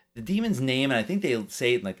demon's name, and I think they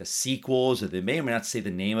say it in like the sequels, or they may or may not say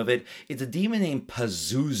the name of it. It's a demon named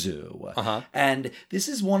Pazuzu. Uh-huh. And this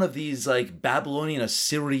is one of these like Babylonian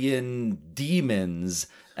Assyrian demons,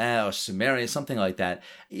 or Sumerian, something like that.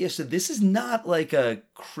 Yeah, so this is not like a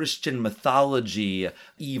Christian mythology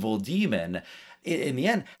evil demon. In the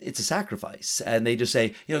end, it's a sacrifice. And they just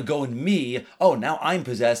say, go in me. Oh, now I'm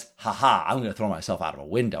possessed. Haha, I'm going to throw myself out of a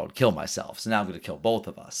window and kill myself. So now I'm going to kill both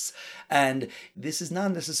of us. And this is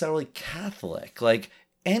not necessarily Catholic. Like,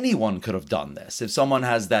 anyone could have done this. If someone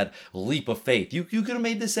has that leap of faith, you could have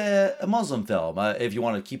made this a Muslim film. If you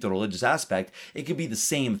want to keep the religious aspect, it could be the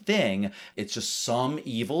same thing. It's just some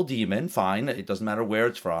evil demon, fine. It doesn't matter where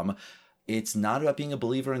it's from. It's not about being a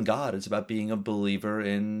believer in God. It's about being a believer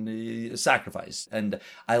in sacrifice. And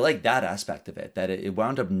I like that aspect of it, that it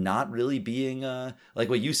wound up not really being like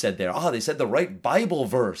what you said there. Oh, they said the right Bible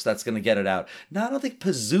verse that's going to get it out. No, I don't think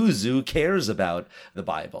Pazuzu cares about the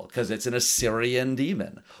Bible because it's an Assyrian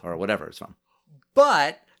demon or whatever it's from.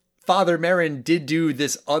 But Father Merrin did do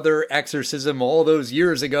this other exorcism all those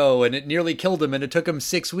years ago, and it nearly killed him, and it took him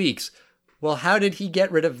 6 weeks. Well, how did he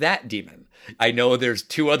get rid of that demon? I know there's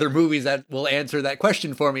 2 other movies that will answer that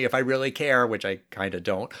question for me if I really care, which I kind of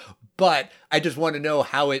don't. But I just want to know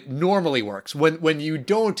how it normally works when you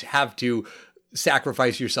don't have to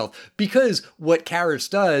sacrifice yourself. Because what Karras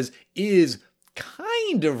does is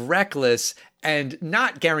kind of reckless and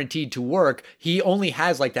not guaranteed to work. He only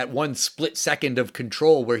has like that 1 split second of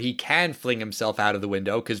control where he can fling himself out of the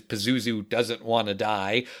window because Pazuzu doesn't want to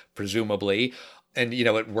die, presumably. And,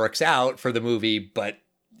 it works out for the movie, but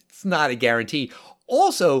it's not a guarantee.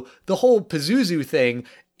 Also, the whole Pazuzu thing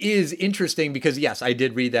is interesting because, yes, I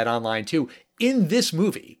did read that online too. In this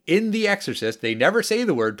movie, in The Exorcist, they never say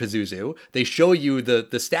the word Pazuzu. They show you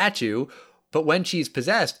the statue, but when she's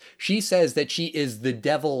possessed, she says that she is the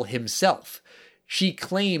devil himself. She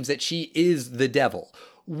claims that she is the devil,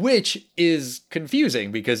 which is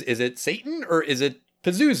confusing because is it Satan or is it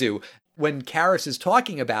Pazuzu? when Karras is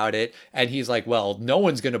talking about it and he's like, well, no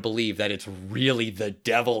one's going to believe that it's really the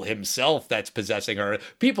devil himself that's possessing her.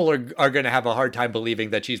 People are going to have a hard time believing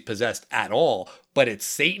that she's possessed at all, but it's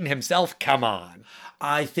Satan himself. Come on.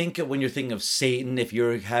 I think when you're thinking of Satan, if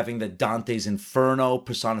you're having the Dante's Inferno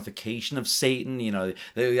personification of Satan, you know,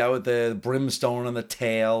 with the brimstone on the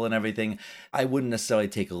tail and everything, I wouldn't necessarily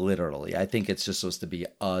take it literally. I think it's just supposed to be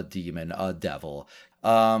a demon, a devil.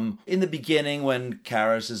 In the beginning, when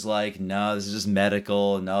Karras is like, no, this is just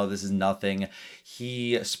medical, no, this is nothing,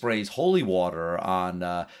 he sprays holy water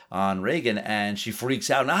on Regan, and she freaks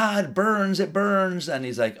out, it burns, and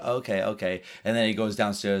he's like, okay, and then he goes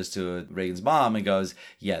downstairs to Regan's mom and goes,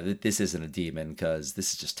 yeah, this isn't a demon, because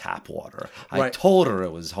this is just tap water. Right. I told her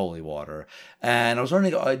it was holy water. And I was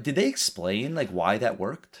wondering, did they explain like why that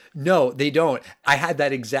worked? No, they don't. I had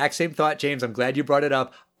that exact same thought, James. I'm glad you brought it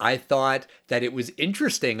up. I thought that it was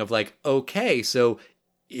interesting of like, okay, so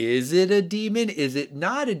is it a demon? Is it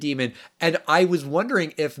not a demon? And I was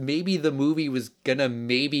wondering if maybe the movie was gonna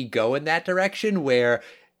maybe go in that direction where,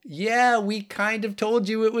 yeah, we kind of told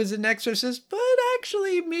you it was an exorcist, but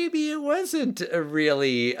actually maybe it wasn't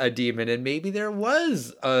really a demon, and maybe there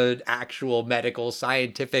was an actual medical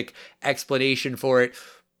scientific explanation for it.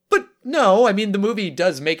 But no, I mean, the movie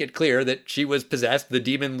does make it clear that she was possessed. The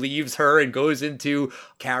demon leaves her and goes into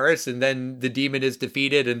Karras, and then the demon is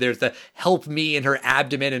defeated, and there's the help me in her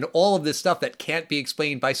abdomen and all of this stuff that can't be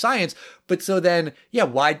explained by science. But so then, yeah,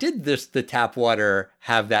 why did the tap water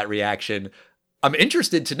have that reaction? I'm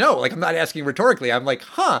interested to know. Like, I'm not asking rhetorically. I'm like,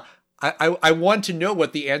 I want to know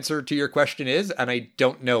what the answer to your question is, and I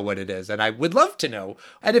don't know what it is, and I would love to know.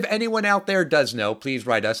 And if anyone out there does know, please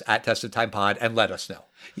write us at Test of Time Pod and let us know.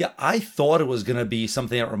 Yeah, I thought it was going to be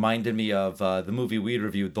something that reminded me of the movie we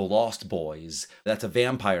reviewed, The Lost Boys. That's a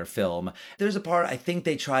vampire film. There's a part, I think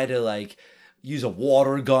they try to, like, use a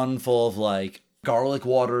water gun full of, like, garlic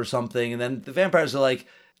water or something, and then the vampires are like,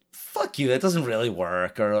 fuck you, that doesn't really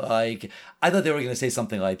work. Or, like, I thought they were going to say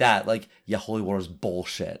something like that. Like, yeah, holy water is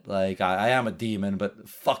bullshit. Like, I am a demon, but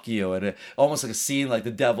fuck you. And almost like a scene like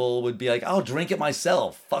the devil would be like, I'll drink it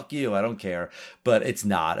myself. Fuck you, I don't care. But it's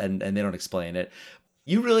not, and they don't explain it.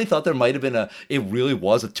 You really thought there might have been it really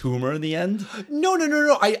was a tumor in the end? No.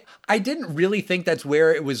 I didn't really think that's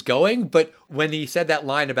where it was going. But when he said that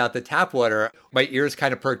line about the tap water, my ears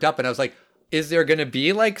kind of perked up and I was like, is there going to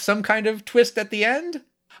be like some kind of twist at the end?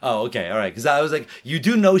 Oh, okay. All right. Because I was like, you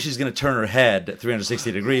do know she's going to turn her head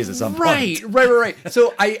 360 degrees at some point. Right.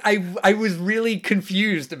 So I was really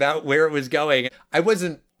confused about where it was going. I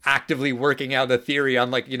wasn't actively working out a theory on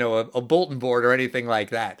like, a bulletin board or anything like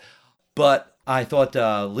that. But I thought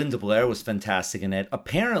Linda Blair was fantastic in it.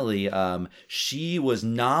 Apparently, she was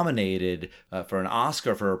nominated for an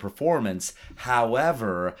Oscar for her performance.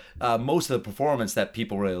 However, most of the performance that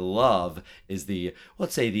people really love is the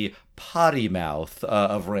potty mouth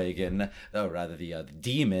of Regan, or rather the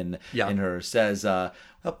demon in her says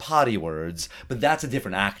potty words, but that's a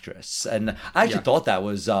different actress. And I actually thought that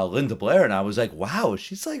was Linda Blair, and I was like, wow,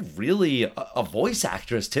 she's like really a voice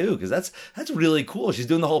actress too, because that's really cool. She's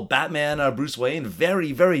doing the whole Batman, Bruce Wayne,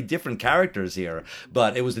 very, very different characters here,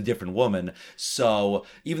 but it was a different woman. So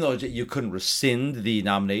even though you couldn't rescind the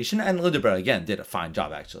nomination, and Linda Blair, again, did a fine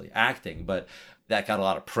job actually acting, but that got a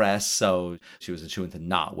lot of press, so she was a shoo-in to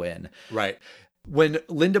not win. Right. When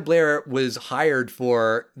Linda Blair was hired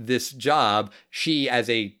for this job, she, as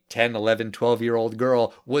a 10, 11, 12-year-old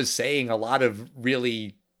girl, was saying a lot of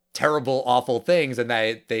really terrible, awful things, and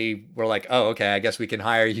they were like, oh, okay, I guess we can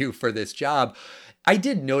hire you for this job. I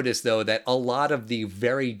did notice, though, that a lot of the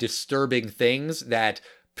very disturbing things that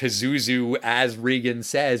Pazuzu, as Regan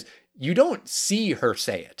says, you don't see her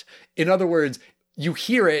say it. In other words, you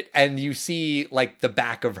hear it and you see like the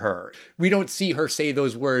back of her. We don't see her say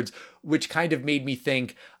those words, which kind of made me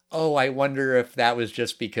think, oh, I wonder if that was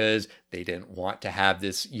just because they didn't want to have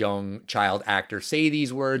this young child actor say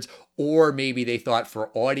these words, or maybe they thought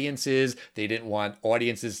for audiences, they didn't want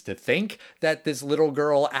audiences to think that this little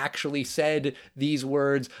girl actually said these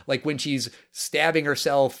words. Like when she's stabbing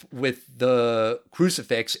herself with the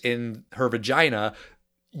crucifix in her vagina,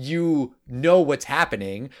 you know what's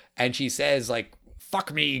happening. And she says like,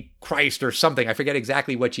 fuck me, Christ, or something. I forget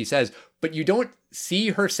exactly what she says, but you don't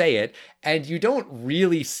see her say it, and you don't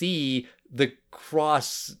really see the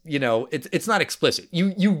cross, it's not explicit.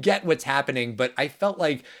 You get what's happening, but I felt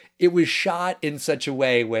like it was shot in such a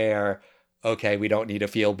way where, okay, we don't need to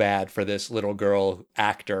feel bad for this little girl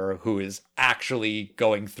actor who is actually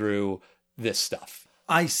going through this stuff.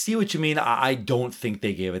 I see what you mean. I don't think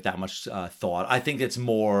they gave it that much thought. I think it's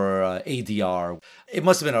more ADR. It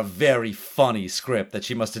must have been a very funny script that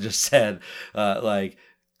she must have just said, like,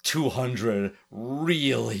 200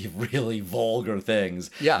 really, really vulgar things.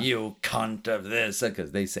 Yeah. You cunt of this,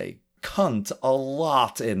 because they say cunt a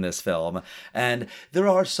lot in this film. And there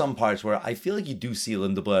are some parts where I feel like you do see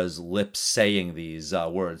Linda Blair's lips saying these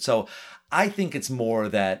words. So I think it's more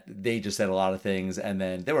that they just said a lot of things, and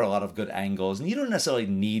then there were a lot of good angles, and you don't necessarily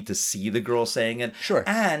need to see the girl saying it. Sure.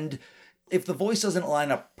 And if the voice doesn't line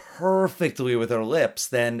up perfectly with her lips,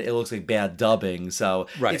 then it looks like bad dubbing. So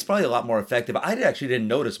It's probably a lot more effective. I actually didn't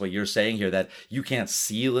notice what you're saying here, that you can't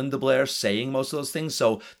see Linda Blair saying most of those things.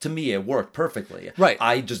 So to me, it worked perfectly. Right.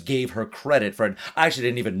 I just gave her credit for it. I actually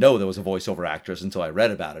didn't even know there was a voiceover actress until I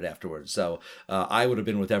read about it afterwards. So I would have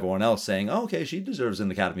been with everyone else saying, oh, okay, she deserves an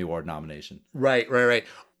Academy Award nomination. Right.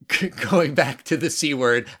 Going back to the C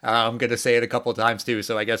word, I'm going to say it a couple of times too,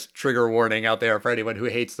 so I guess trigger warning out there for anyone who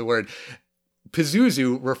hates the word.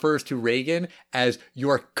 Pazuzu refers to Reagan as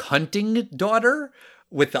your cunting daughter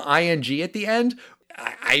with the ing at the end.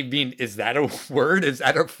 I mean, is that a word? Is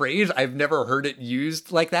that a phrase? I've never heard it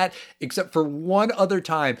used like that, except for one other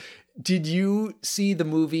time. Did you see the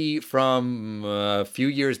movie from a few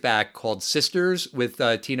years back called Sisters with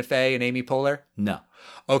Tina Fey and Amy Poehler? No.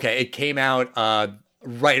 Okay, it came out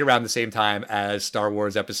right around the same time as Star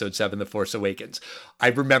Wars Episode 7, The Force Awakens. I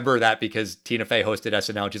remember that because Tina Fey hosted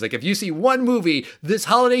SNL. She's like, if you see one movie this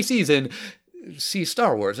holiday season, see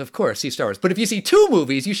Star Wars, of course, see Star Wars. But if you see two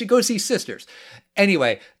movies, you should go see Sisters.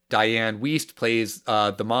 Anyway, Dianne Wiest plays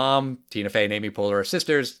the mom. Tina Fey and Amy Poehler are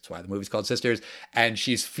sisters. That's why the movie's called Sisters. And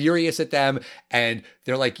she's furious at them. And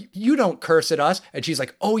they're like, you don't curse at us. And she's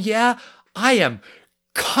like, oh yeah, I am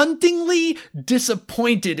cuntingly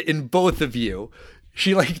disappointed in both of you.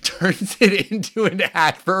 She like turns it into an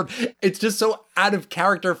adverb. It's just so out of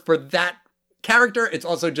character for that character. It's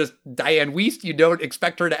also just Dianne Wiest. You don't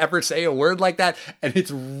expect her to ever say a word like that. And it's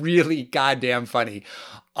really goddamn funny.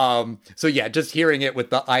 So yeah, just hearing it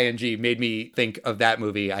with the ing made me think of that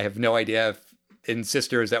movie. I have no idea if in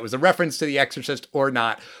Sisters that was a reference to The Exorcist or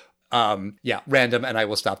not. Yeah, random. And I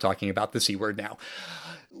will stop talking about the C word now.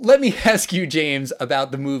 Let me ask you, James,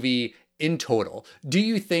 about the movie in total. Do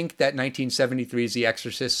you think that 1973's The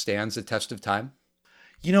Exorcist stands the test of time?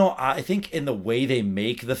 You know, I think in the way they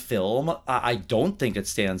make the film, I don't think it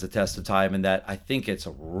stands the test of time, in that I think it's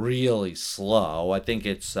really slow. I think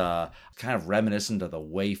it's kind of reminiscent of the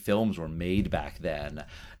way films were made back then.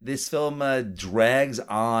 This film drags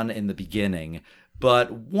on in the beginning,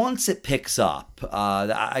 but once it picks up,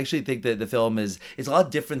 I actually think that the film is a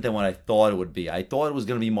lot different than what I thought it would be. I thought it was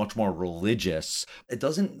going to be much more religious. It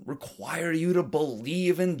doesn't require you to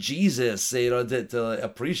believe in Jesus, to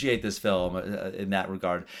appreciate this film in that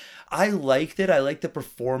regard. I liked it. I liked the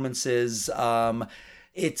performances.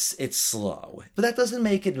 It's slow, but that doesn't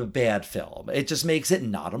make it a bad film. It just makes it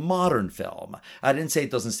not a modern film. I didn't say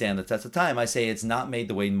it doesn't stand the test of time. I say it's not made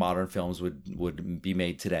the way modern films would be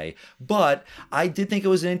made today. But I did think it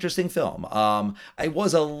was an interesting film. I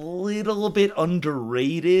was a little bit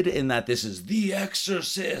underrated in that this is The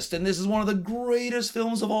Exorcist, and this is one of the greatest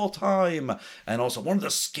films of all time, and also one of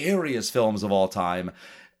the scariest films of all time.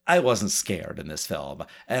 I wasn't scared in this film,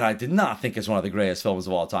 and I did not think it's one of the greatest films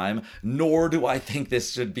of all time, nor do I think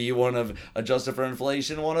this should be one of, adjusted for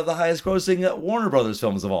inflation, one of the highest grossing Warner Brothers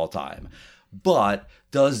films of all time. But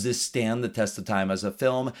does this stand the test of time as a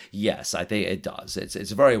film? Yes, I think it does. It's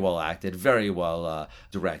very well acted, very well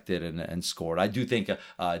directed and scored. I do think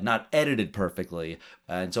not edited perfectly.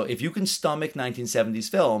 And so if you can stomach 1970s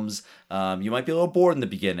films, you might be a little bored in the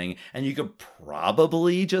beginning, and you could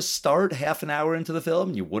probably just start half an hour into the film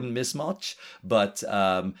and you wouldn't miss much. But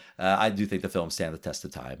I do think the film stands the test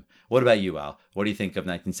of time. What about you, Al? What do you think of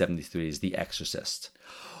 1973's The Exorcist?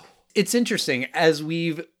 It's interesting. As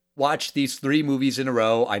we've watched these three movies in a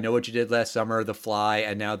row, I Know What You Did Last Summer, The Fly,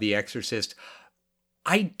 and now The Exorcist,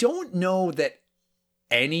 I don't know that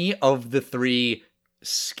any of the three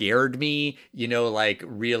scared me, like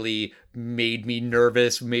really made me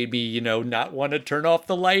nervous, made me, not want to turn off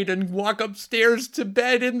the light and walk upstairs to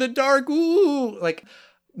bed in the dark. Ooh, like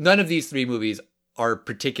none of these three movies are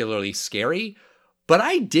particularly scary, but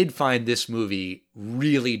I did find this movie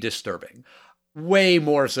really disturbing. Way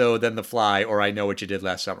more so than The Fly or I Know What You Did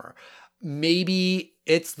Last Summer. Maybe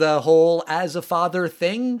it's the whole as a father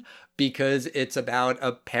thing, because it's about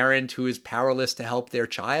a parent who is powerless to help their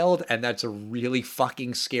child, and that's a really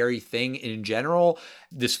fucking scary thing in general.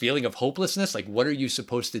 This feeling of hopelessness, like what are you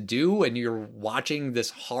supposed to do? And you're watching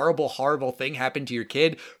this horrible, horrible thing happen to your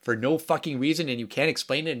kid for no fucking reason, and you can't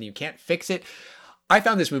explain it and you can't fix it. I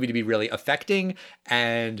found this movie to be really affecting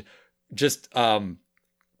and just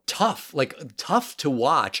tough to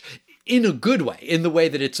watch. in a good way, in the way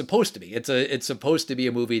that it's supposed to be. It's supposed to be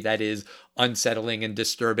a movie that is unsettling and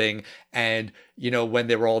disturbing. And, when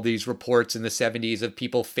there were all these reports in the 70s of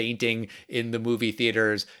people fainting in the movie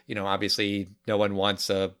theaters, obviously no one wants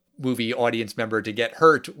a movie audience member to get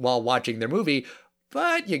hurt while watching their movie.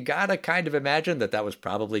 But you gotta kind of imagine that was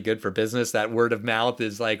probably good for business. That word of mouth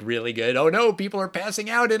is like really good. Oh no, people are passing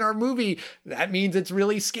out in our movie. That means it's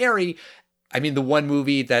really scary. I mean, the one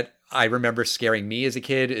movie that I remember scaring me as a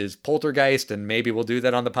kid is Poltergeist, and maybe we'll do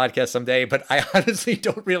that on the podcast someday, but I honestly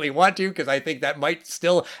don't really want to because I think that might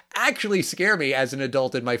still actually scare me as an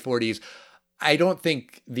adult in my 40s. I don't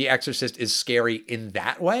think The Exorcist is scary in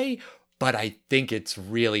that way, but I think it's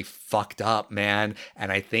really fucked up, man. And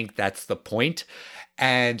I think that's the point.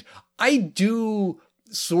 And I do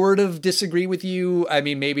sort of disagree with you. I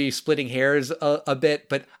mean, maybe splitting hairs a bit,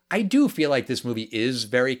 but I do feel like this movie is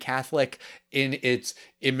very Catholic in its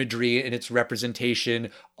imagery and its representation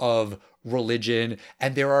of religion.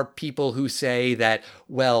 And there are people who say that,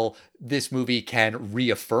 well, this movie can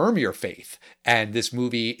reaffirm your faith. And this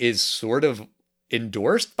movie is sort of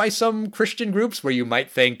endorsed by some Christian groups where you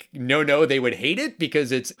might think, no, they would hate it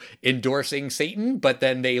because it's endorsing Satan. But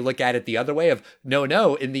then they look at it the other way of, no,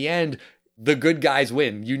 in the end, the good guys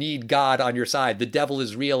win. You need God on your side. The devil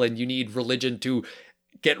is real and you need religion to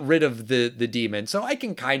get rid of the demon. So I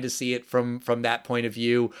can kind of see it from that point of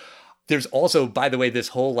view. There's also, by the way, this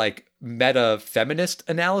whole like meta feminist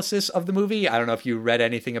analysis of the movie. I don't know if you read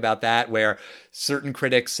anything about that, where certain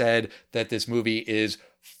critics said that this movie is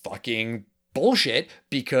fucking bullshit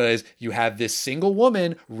because you have this single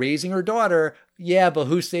woman raising her daughter. Yeah, but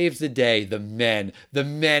who saves the day? The men. The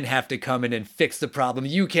men have to come in and fix the problem.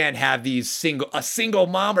 You can't have a single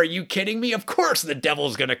mom. Are you kidding me? Of course the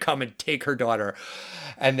devil's going to come and take her daughter.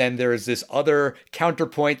 And then there's this other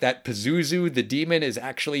counterpoint that Pazuzu, the demon, is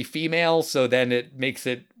actually female. So then it makes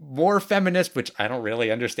it more feminist, which I don't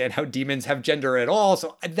really understand how demons have gender at all.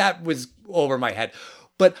 So that was over my head.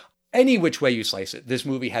 But any which way you slice it, this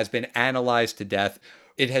movie has been analyzed to death.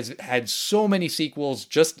 It has had so many sequels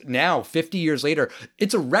just now, 50 years later.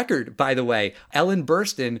 It's a record, by the way. Ellen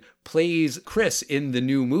Burstyn plays Chris in the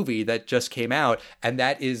new movie that just came out. And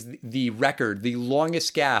that is the record, the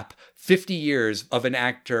longest gap, 50 years of an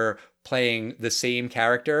actor playing the same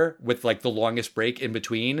character with like the longest break in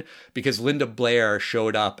between, because Linda Blair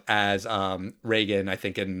showed up as Reagan, I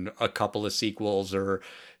think, in a couple of sequels or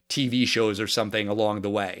TV shows or something along the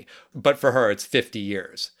way. But for her, it's 50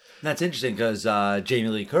 years. That's interesting because Jamie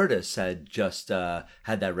Lee Curtis had just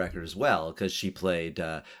had that record as well, because she played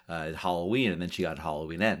Halloween and then she got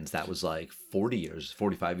Halloween Ends. That was like 40 years,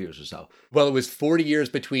 45 years or so. Well, it was 40 years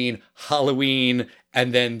between Halloween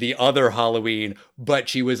and then the other Halloween, but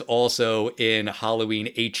she was also in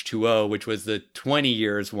Halloween H2O, which was the 20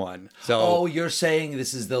 years one. So, oh, you're saying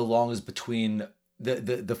this is the longest between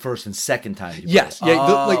the first and second time you played? Yes. Yeah,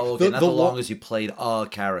 not the longest you played a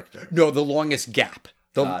character. No, the longest gap.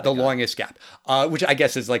 The longest gap, which I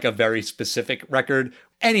guess is like a very specific record.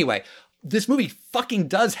 Anyway, this movie fucking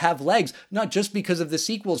does have legs, not just because of the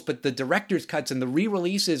sequels, but the director's cuts and the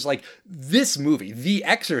re-releases. Like this movie, The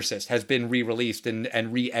Exorcist, has been re-released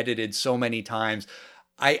and re-edited so many times.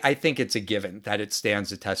 I think it's a given that it stands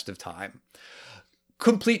the test of time.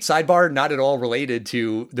 Complete sidebar, not at all related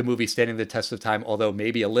to the movie standing the test of time, although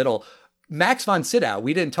maybe a little. Max von Sydow,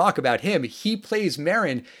 we didn't talk about him. He plays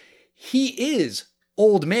Marin. He is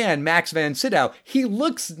old man Max von Sydow. He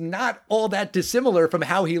looks not all that dissimilar from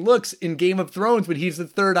how he looks in Game of Thrones when he's the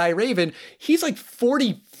Third Eye Raven. He's like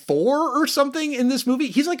 44 or something in this movie.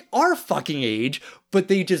 He's like our fucking age, but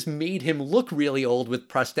they just made him look really old with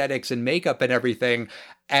prosthetics and makeup and everything.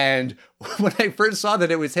 And when I first saw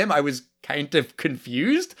that it was him, I was kind of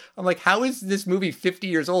confused. I'm like, how is this movie 50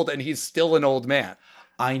 years old and he's still an old man?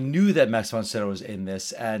 I knew that Max von Sydow was in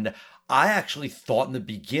this, and I actually thought in the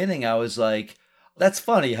beginning, I was like, that's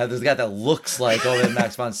funny how there's a guy that looks like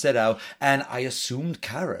Max von Sydow, and I assumed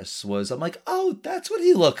Karras was. I'm like, oh, that's what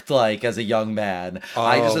he looked like as a young man. Oh.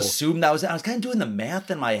 I just assumed that was. I was kind of doing the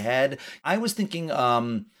math in my head. I was thinking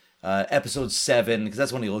episode 7, because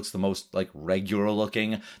that's when he looks the most like regular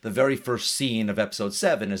looking. The very first scene of episode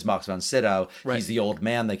 7 is Max von Sydow. Right. He's the old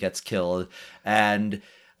man that gets killed, and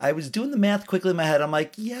I was doing the math quickly in my head. I'm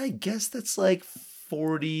like, yeah, I guess that's like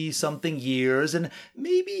 40 something years, and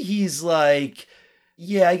maybe he's like.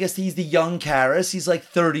 Yeah, I guess he's the young Karras. He's like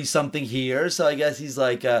 30-something here, so I guess he's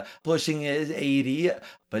like pushing his 80.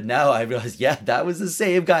 But now I realize, yeah, that was the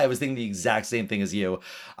same guy. I was thinking the exact same thing as you.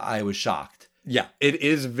 I was shocked. Yeah, it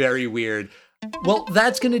is very weird. Well,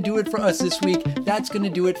 that's going to do it for us this week. That's going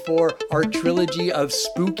to do it for our trilogy of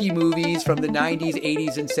spooky movies from the 90s,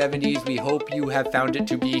 80s, and 70s. We hope you have found it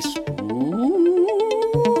to be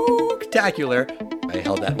spectacular. I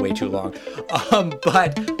held that way too long.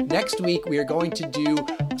 But next week, we are going to do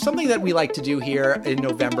something that we like to do here in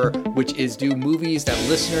November, which is do movies that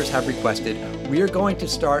listeners have requested. We are going to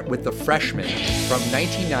start with The Freshman from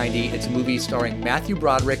 1990. It's a movie starring Matthew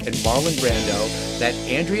Broderick and Marlon Brando that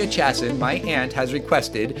Andrea Chasson, my aunt, has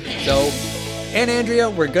requested. So, Aunt Andrea,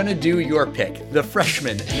 we're going to do your pick, The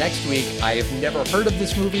Freshman, next week. I have never heard of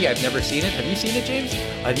this movie. I've never seen it. Have you seen it, James?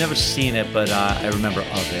 I've never seen it, but I remember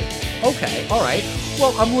of it. Okay, all right.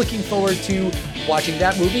 Well, I'm looking forward to watching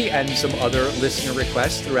that movie and some other listener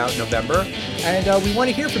requests throughout November. And we want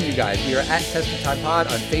to hear from you guys. We are at Testing Time Pod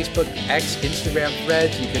on Facebook, X, Instagram,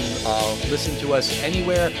 Threads. You can listen to us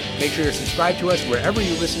anywhere. Make sure you're subscribed to us wherever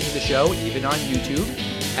you listen to the show, even on YouTube.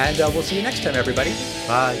 And we'll see you next time, everybody.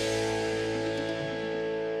 Bye.